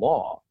the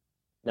law.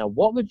 Now,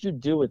 what would you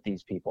do with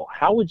these people?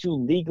 How would you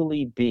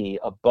legally be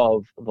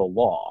above the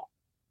law?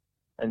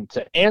 And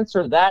to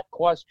answer that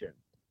question,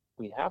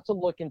 we have to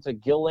look into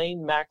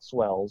Ghislaine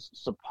Maxwell's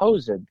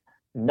supposed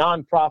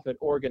nonprofit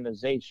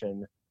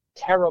organization,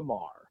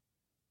 Terramar.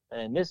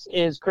 And this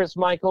is Chris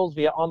Michaels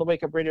via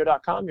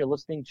onthewakeupradio.com. You're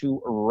listening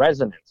to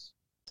Resonance.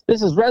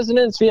 This is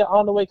Resonance via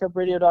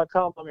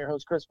onthewakeupradio.com. I'm your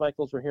host, Chris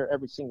Michaels. We're here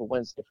every single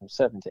Wednesday from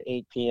 7 to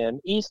 8 p.m.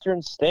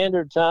 Eastern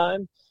Standard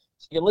Time.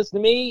 So you can listen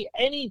to me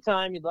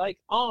anytime you'd like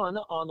on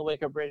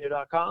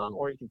onthewakeupradio.com,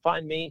 or you can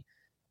find me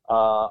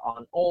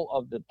on all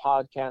of the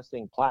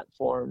podcasting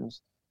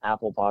platforms,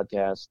 Apple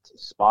Podcasts,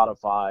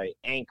 Spotify,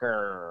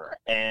 Anchor,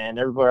 and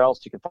everywhere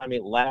else. You can find me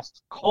at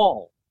Last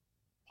Call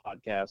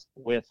Podcast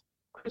with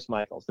Chris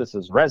Michaels. This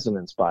is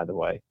Resonance, by the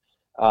way.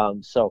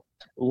 So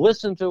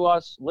listen to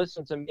us,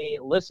 listen to me,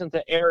 listen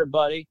to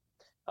everybody.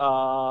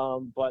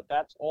 But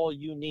that's all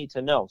you need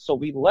to know. So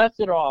we left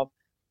it off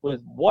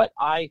with what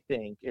I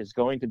think is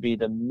going to be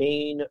the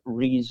main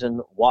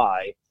reason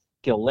why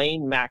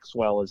Ghislaine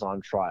Maxwell is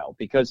on trial.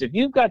 Because if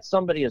you've got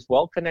somebody as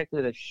well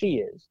connected as she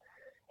is,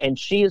 and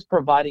she is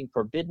providing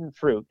forbidden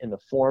fruit in the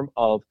form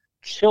of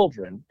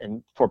children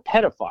and for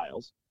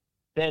pedophiles,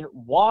 then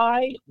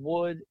why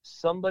would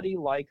somebody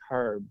like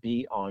her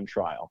be on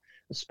trial?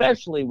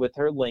 Especially with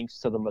her links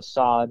to the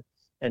Mossad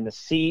and the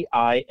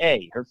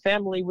CIA. Her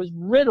family was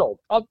riddled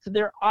up to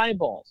their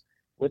eyeballs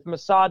with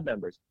Mossad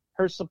members.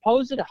 Her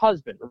supposed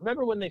husband,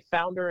 remember when they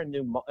found her in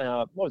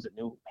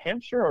New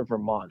Hampshire or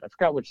Vermont? I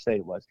forgot which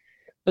state it was.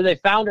 But they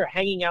found her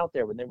hanging out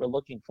there when they were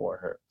looking for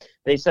her.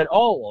 They said,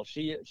 oh, well,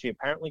 she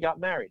apparently got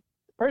married.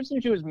 The person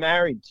she was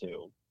married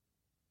to,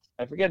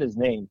 I forget his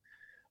name,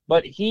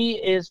 but he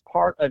is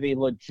part of a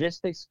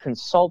logistics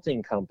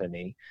consulting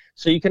company.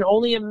 So you can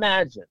only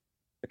imagine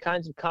the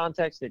kinds of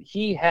contacts that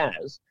he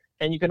has,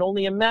 and you can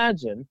only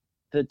imagine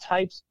the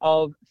types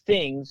of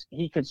things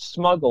he could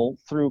smuggle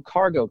through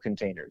cargo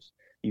containers.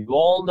 You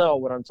all know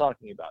what I'm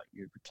talking about.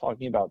 You're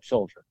talking about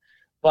children.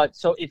 But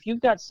so if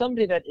you've got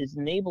somebody that is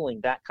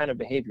enabling that kind of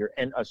behavior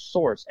and a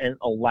source and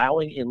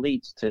allowing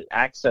elites to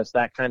access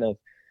that kind of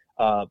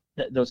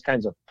those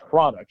kinds of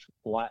products,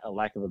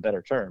 lack of a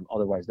better term,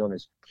 otherwise known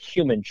as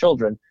human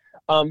children,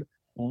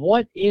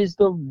 what is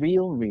the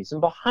real reason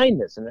behind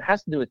this? And it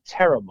has to do with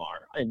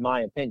Terramar, in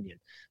my opinion.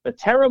 The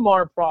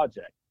Terramar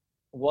project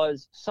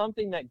was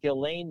something that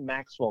Ghislaine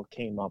Maxwell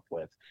came up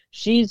with.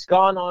 She's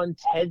gone on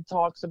TED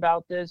Talks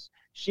about this.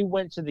 She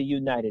went to the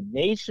United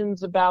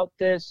Nations about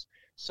this.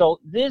 So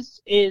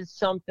this is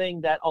something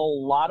that a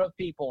lot of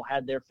people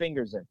had their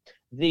fingers in.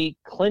 The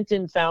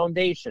Clinton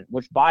Foundation,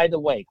 which, by the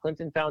way,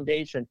 Clinton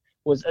Foundation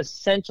was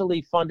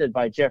essentially funded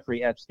by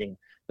Jeffrey Epstein.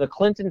 The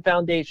Clinton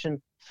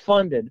Foundation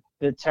funded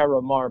the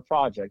Terramar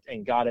project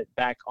and got it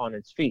back on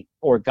its feet,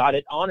 or got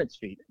it on its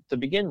feet to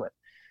begin with.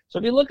 So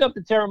if you look up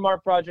the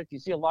Terramar project, you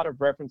see a lot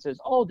of references.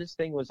 Oh, this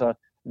thing was a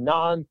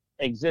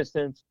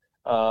non-existent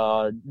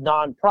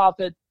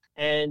nonprofit,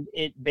 and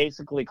it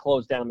basically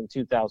closed down in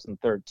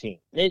 2013.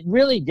 It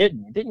really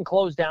didn't. It didn't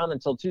close down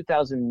until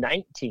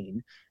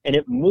 2019, and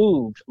it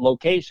moved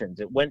locations.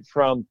 It went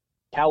from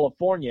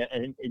California,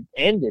 and it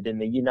ended in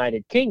the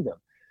United Kingdom.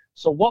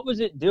 So what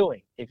was it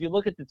doing? If you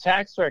look at the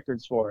tax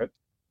records for it,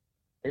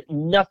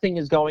 nothing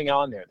is going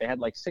on there. They had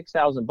like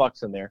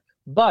 $6,000 in there.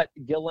 But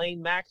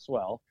Ghislaine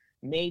Maxwell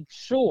made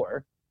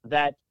sure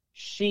that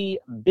she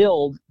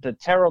billed the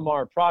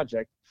Terramar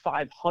project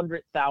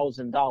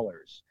 $500,000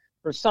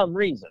 for some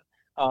reason.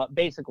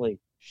 Basically,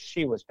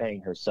 she was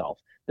paying herself.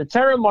 The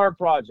Terramar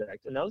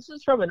project, and now this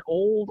is from an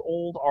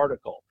old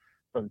article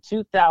from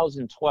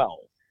 2012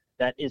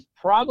 that is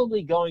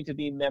probably going to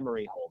be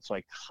memory hold. So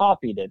I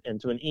copied it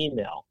into an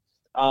email.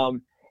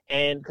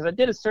 And because I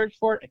did a search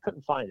for it, I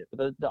couldn't find it.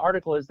 But the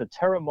article is the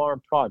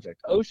Terramar Project,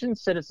 Ocean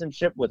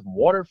Citizenship with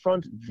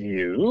Waterfront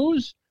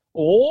Views.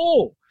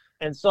 Oh,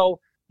 and so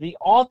the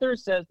author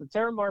says the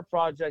Terramar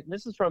Project, and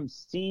this is from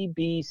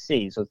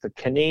CBC, so it's the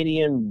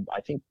Canadian,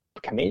 I think,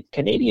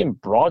 Canadian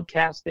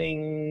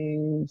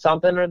Broadcasting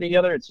something or the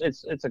other.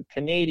 It's a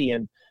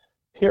Canadian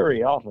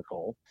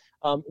periodical,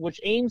 which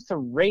aims to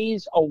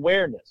raise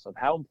awareness of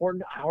how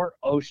important our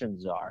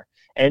oceans are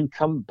and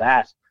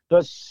combat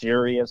the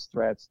serious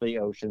threats the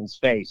oceans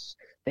face.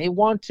 They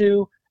want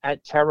to,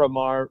 at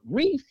Terramar,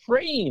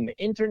 reframe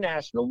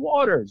international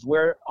waters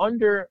which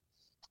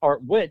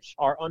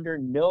are under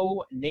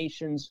no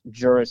nation's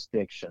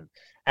jurisdiction,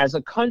 as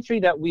a country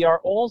that we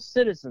are all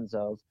citizens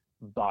of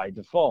by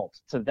default.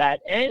 To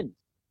that end,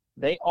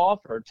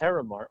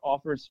 Terramar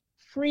offers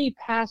free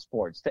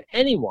passports to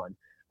anyone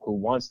who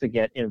wants to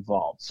get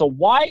involved. So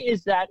why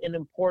is that an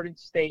important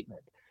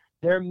statement?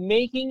 They're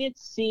making it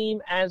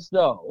seem as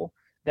though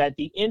that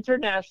the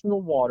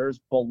international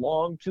waters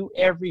belong to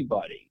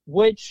everybody,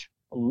 which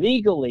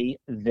legally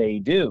they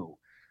do.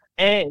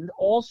 And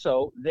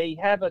also, they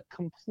have a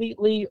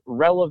completely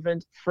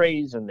relevant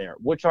phrase in there,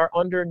 which are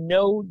under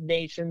no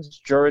nation's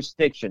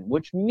jurisdiction,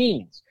 which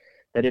means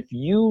that if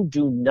you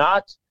do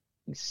not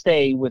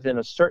stay within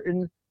a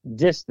certain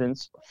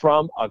distance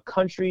from a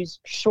country's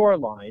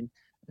shoreline,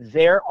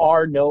 there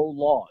are no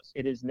laws.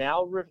 It is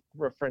now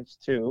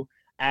referenced to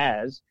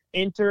as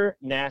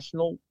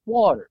international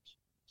waters.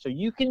 So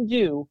you can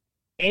do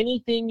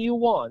anything you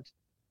want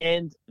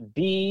and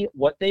be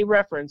what they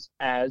reference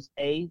as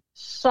a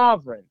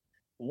sovereign.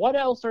 What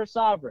else are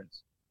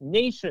sovereigns?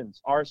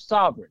 Nations are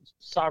sovereigns,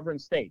 sovereign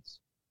states.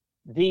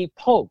 The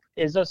Pope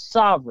is a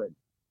sovereign.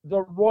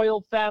 The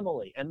royal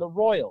family and the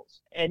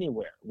royals,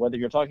 anywhere, whether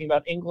you're talking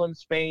about England,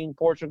 Spain,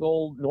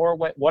 Portugal,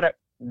 Norway, whatever,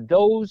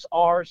 those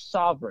are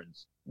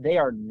sovereigns. They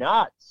are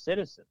not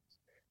citizens.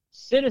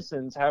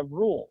 Citizens have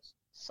rules.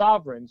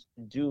 Sovereigns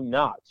do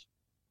not.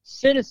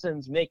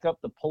 Citizens make up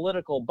the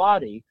political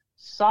body.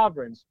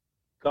 Sovereigns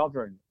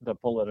govern the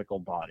political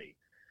body.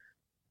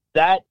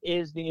 That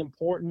is the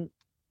important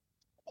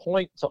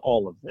point to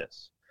all of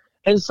this.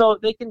 And so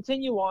they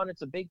continue on.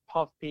 It's a big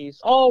puff piece.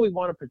 Oh, we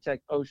want to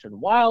protect ocean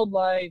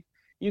wildlife.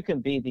 You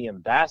can be the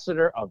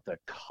ambassador of the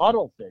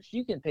cuttlefish.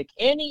 You can pick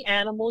any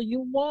animal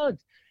you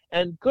want.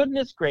 And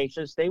goodness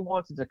gracious, they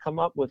wanted to come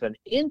up with an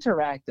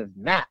interactive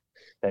map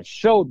that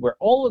showed where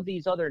all of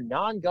these other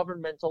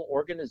non-governmental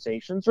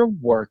organizations are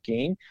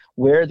working,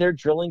 where they're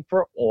drilling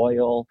for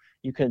oil.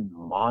 You can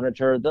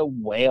monitor the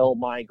whale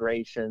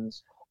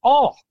migrations.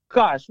 Oh,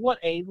 gosh, what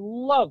a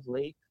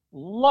lovely,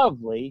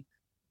 lovely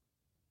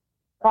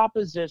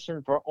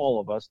proposition for all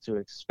of us to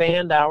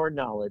expand our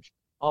knowledge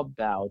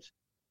about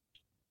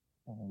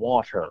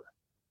water,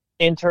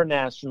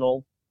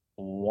 international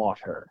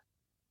water.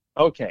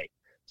 Okay,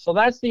 so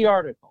that's the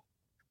article.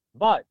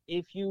 But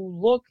if you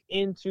look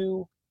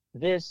into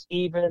this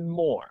even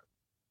more,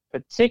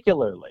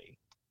 particularly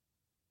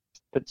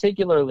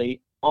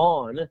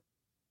on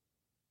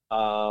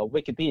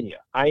Wikipedia.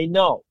 I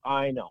know,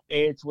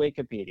 it's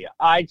Wikipedia.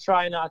 I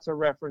try not to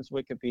reference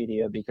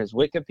Wikipedia because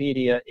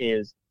Wikipedia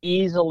is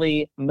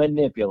easily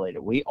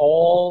manipulated. We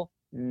all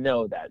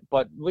know that.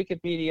 But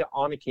Wikipedia,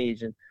 on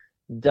occasion,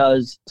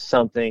 does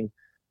something.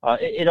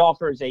 It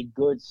offers a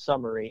good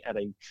summary at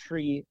a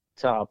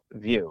treetop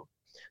view.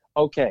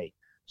 Okay,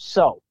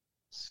 so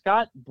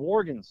Scott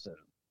Borgenson,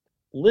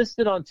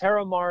 listed on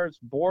Terramar's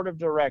board of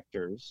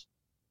directors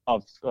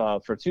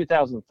for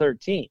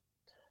 2013.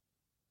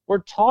 We're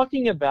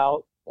talking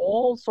about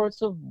all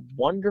sorts of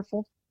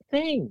wonderful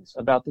things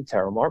about the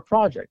Terramar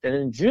project. And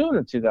in June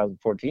of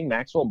 2014,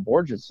 Maxwell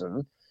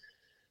Borgenson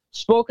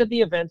spoke at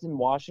the event in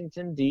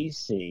Washington,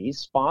 D.C.,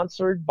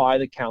 sponsored by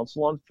the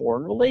Council on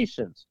Foreign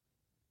Relations.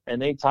 And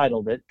they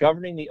titled it,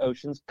 Governing the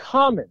Ocean's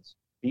Commons.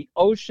 The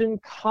Ocean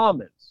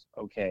Commons,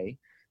 okay?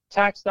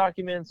 Tax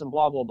documents and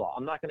blah, blah, blah.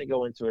 I'm not going to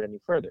go into it any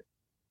further.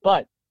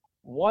 But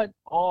what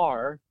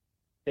are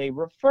they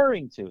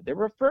referring to? They're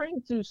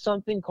referring to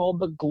something called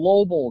the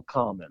Global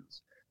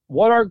Commons.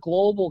 What are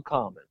Global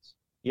Commons?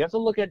 You have to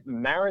look at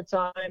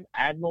maritime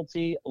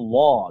admiralty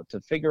law to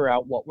figure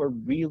out what we're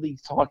really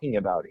talking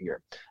about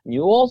here. And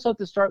you also have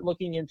to start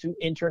looking into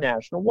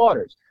international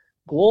waters.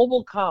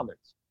 Global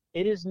Commons.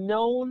 It is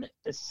known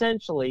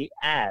essentially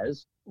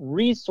as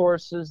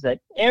resources that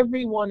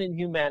everyone in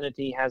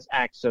humanity has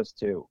access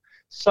to,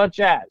 such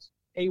as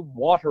a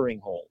watering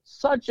hole,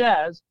 such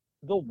as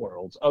the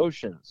world's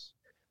oceans.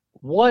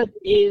 What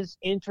is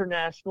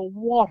international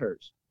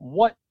waters?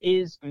 What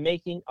is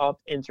making up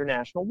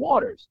international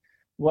waters?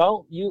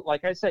 Well,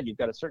 like I said, you've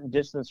got a certain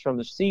distance from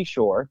the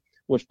seashore,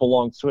 which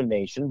belongs to a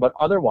nation, but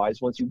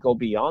otherwise, once you go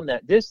beyond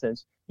that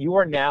distance, you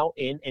are now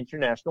in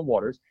international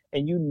waters,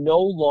 and you no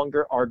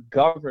longer are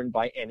governed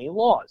by any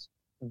laws.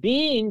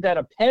 Being that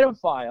a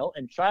pedophile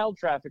and child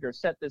trafficker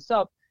set this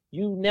up,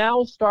 you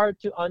now start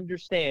to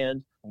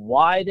understand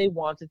why they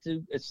wanted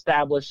to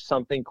establish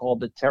something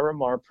called the Terra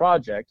Mar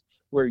Project,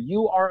 where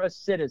you are a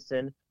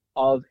citizen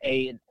of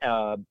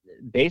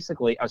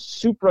basically a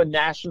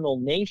supranational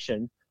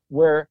nation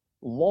where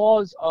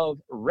laws of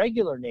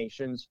regular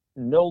nations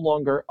no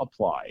longer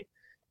apply.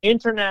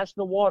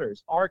 International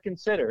waters are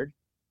considered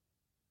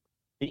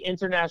the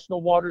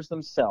international waters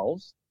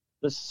themselves,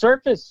 the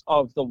surface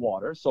of the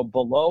water, so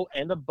below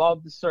and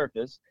above the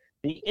surface,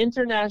 the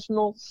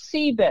international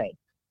seabed,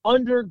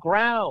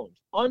 underground,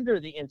 under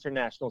the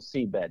international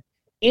seabed,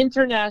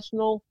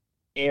 international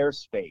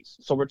airspace.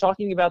 So we're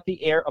talking about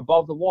the air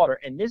above the water,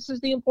 and this is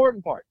the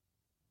important part.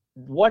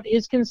 What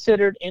is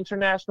considered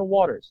international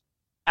waters?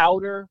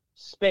 Outer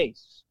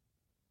space,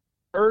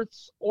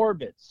 Earth's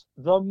orbits,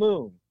 the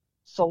moon,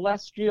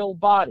 celestial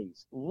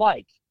bodies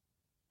like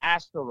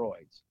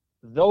asteroids.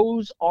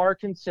 Those are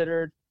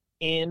considered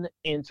in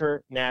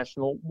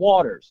international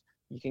waters.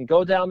 You can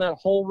go down that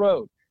whole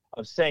road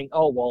of saying,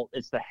 oh, well,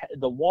 it's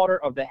the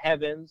water of the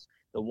heavens,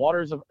 the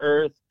waters of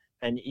earth,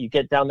 and you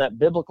get down that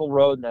biblical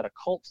road and that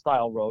occult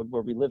style road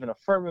where we live in a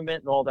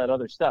firmament and all that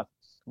other stuff.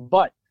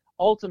 But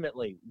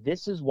ultimately,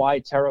 this is why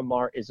Terra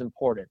Mar is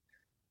important.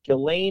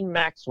 Ghislaine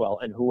Maxwell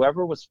and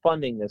whoever was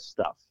funding this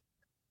stuff,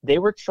 they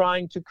were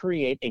trying to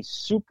create a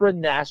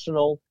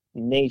supranational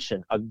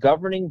nation, a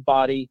governing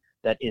body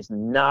that is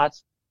I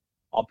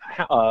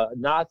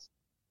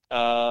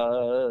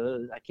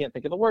can't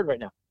think of the word right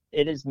now.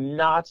 It is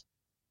not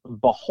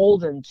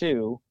beholden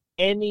to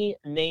any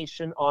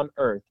nation on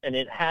earth, and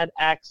it had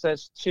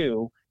access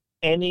to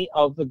any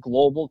of the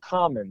global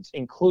commons,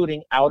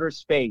 including outer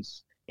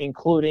space,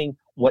 including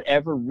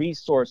whatever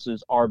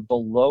resources are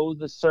below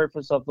the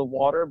surface of the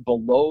water,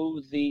 below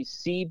the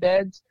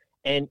seabeds,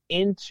 and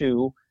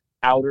into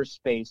outer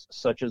space,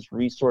 such as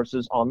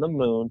resources on the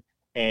moon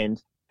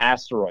and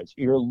asteroids.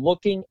 You're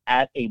looking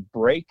at a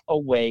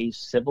breakaway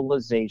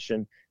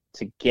civilization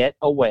to get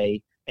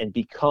away and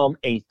become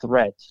a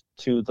threat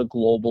to the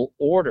global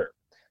order.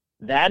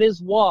 That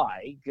is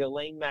why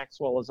Ghislaine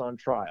Maxwell is on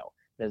trial.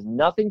 It has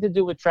nothing to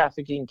do with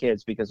trafficking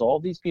kids, because all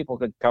these people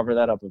could cover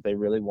that up if they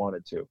really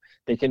wanted to.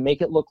 They can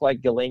make it look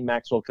like Ghislaine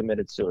Maxwell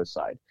committed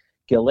suicide.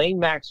 Ghislaine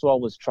Maxwell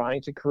was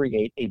trying to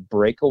create a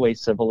breakaway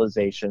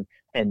civilization,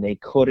 and they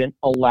couldn't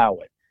allow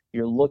it.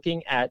 You're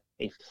looking at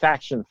a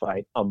faction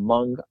fight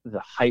among the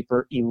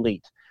hyper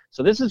elite.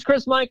 So this is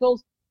Chris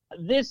Michaels.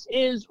 This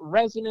is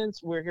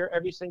Resonance. We're here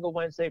every single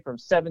Wednesday from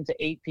 7 to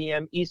 8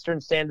 p.m. Eastern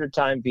Standard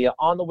Time via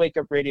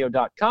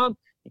onthewakeupradio.com.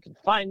 You can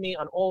find me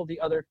on all of the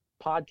other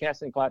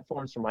podcasting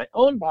platforms for my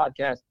own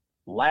podcast,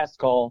 Last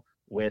Call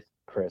with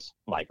Chris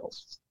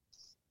Michaels.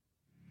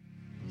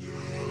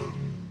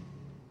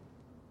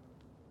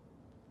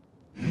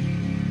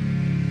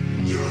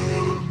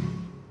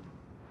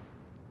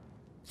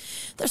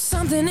 There's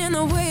something in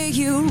the way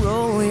you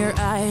roll your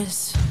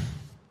eyes.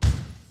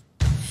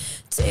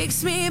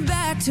 Takes me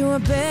back to a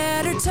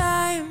better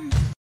time.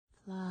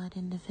 Flawed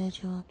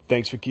individual.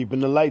 Thanks for keeping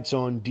the lights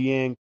on,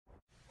 Deang.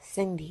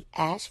 Cindy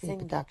Ashby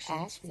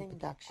Production.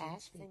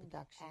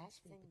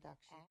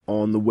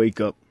 On the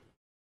wake up.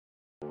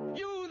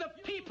 You, the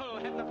people,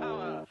 have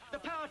the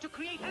power to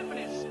create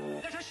happiness.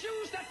 Let us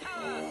use that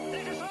power.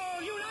 Let us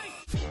all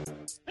unite.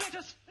 Let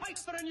us fight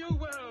for a new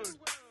world.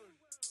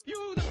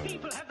 You, the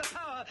people, have the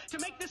power to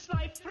make this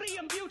life free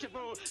and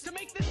beautiful, to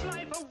make this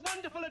life a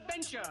wonderful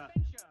adventure.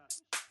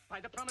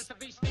 By the promise of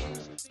these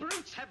things,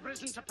 brutes have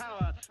risen to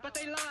power, but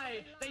they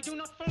lie. They do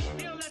not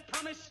fulfill that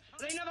promise.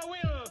 They never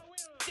will.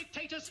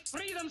 Dictators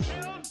free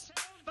themselves,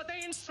 but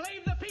they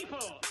enslave the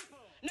people.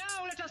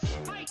 Now let us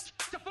fight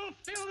to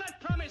fulfill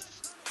that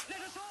promise.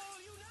 Let us all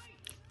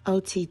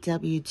unite.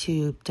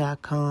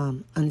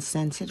 OTWTube.com,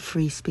 uncensored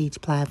free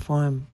speech platform.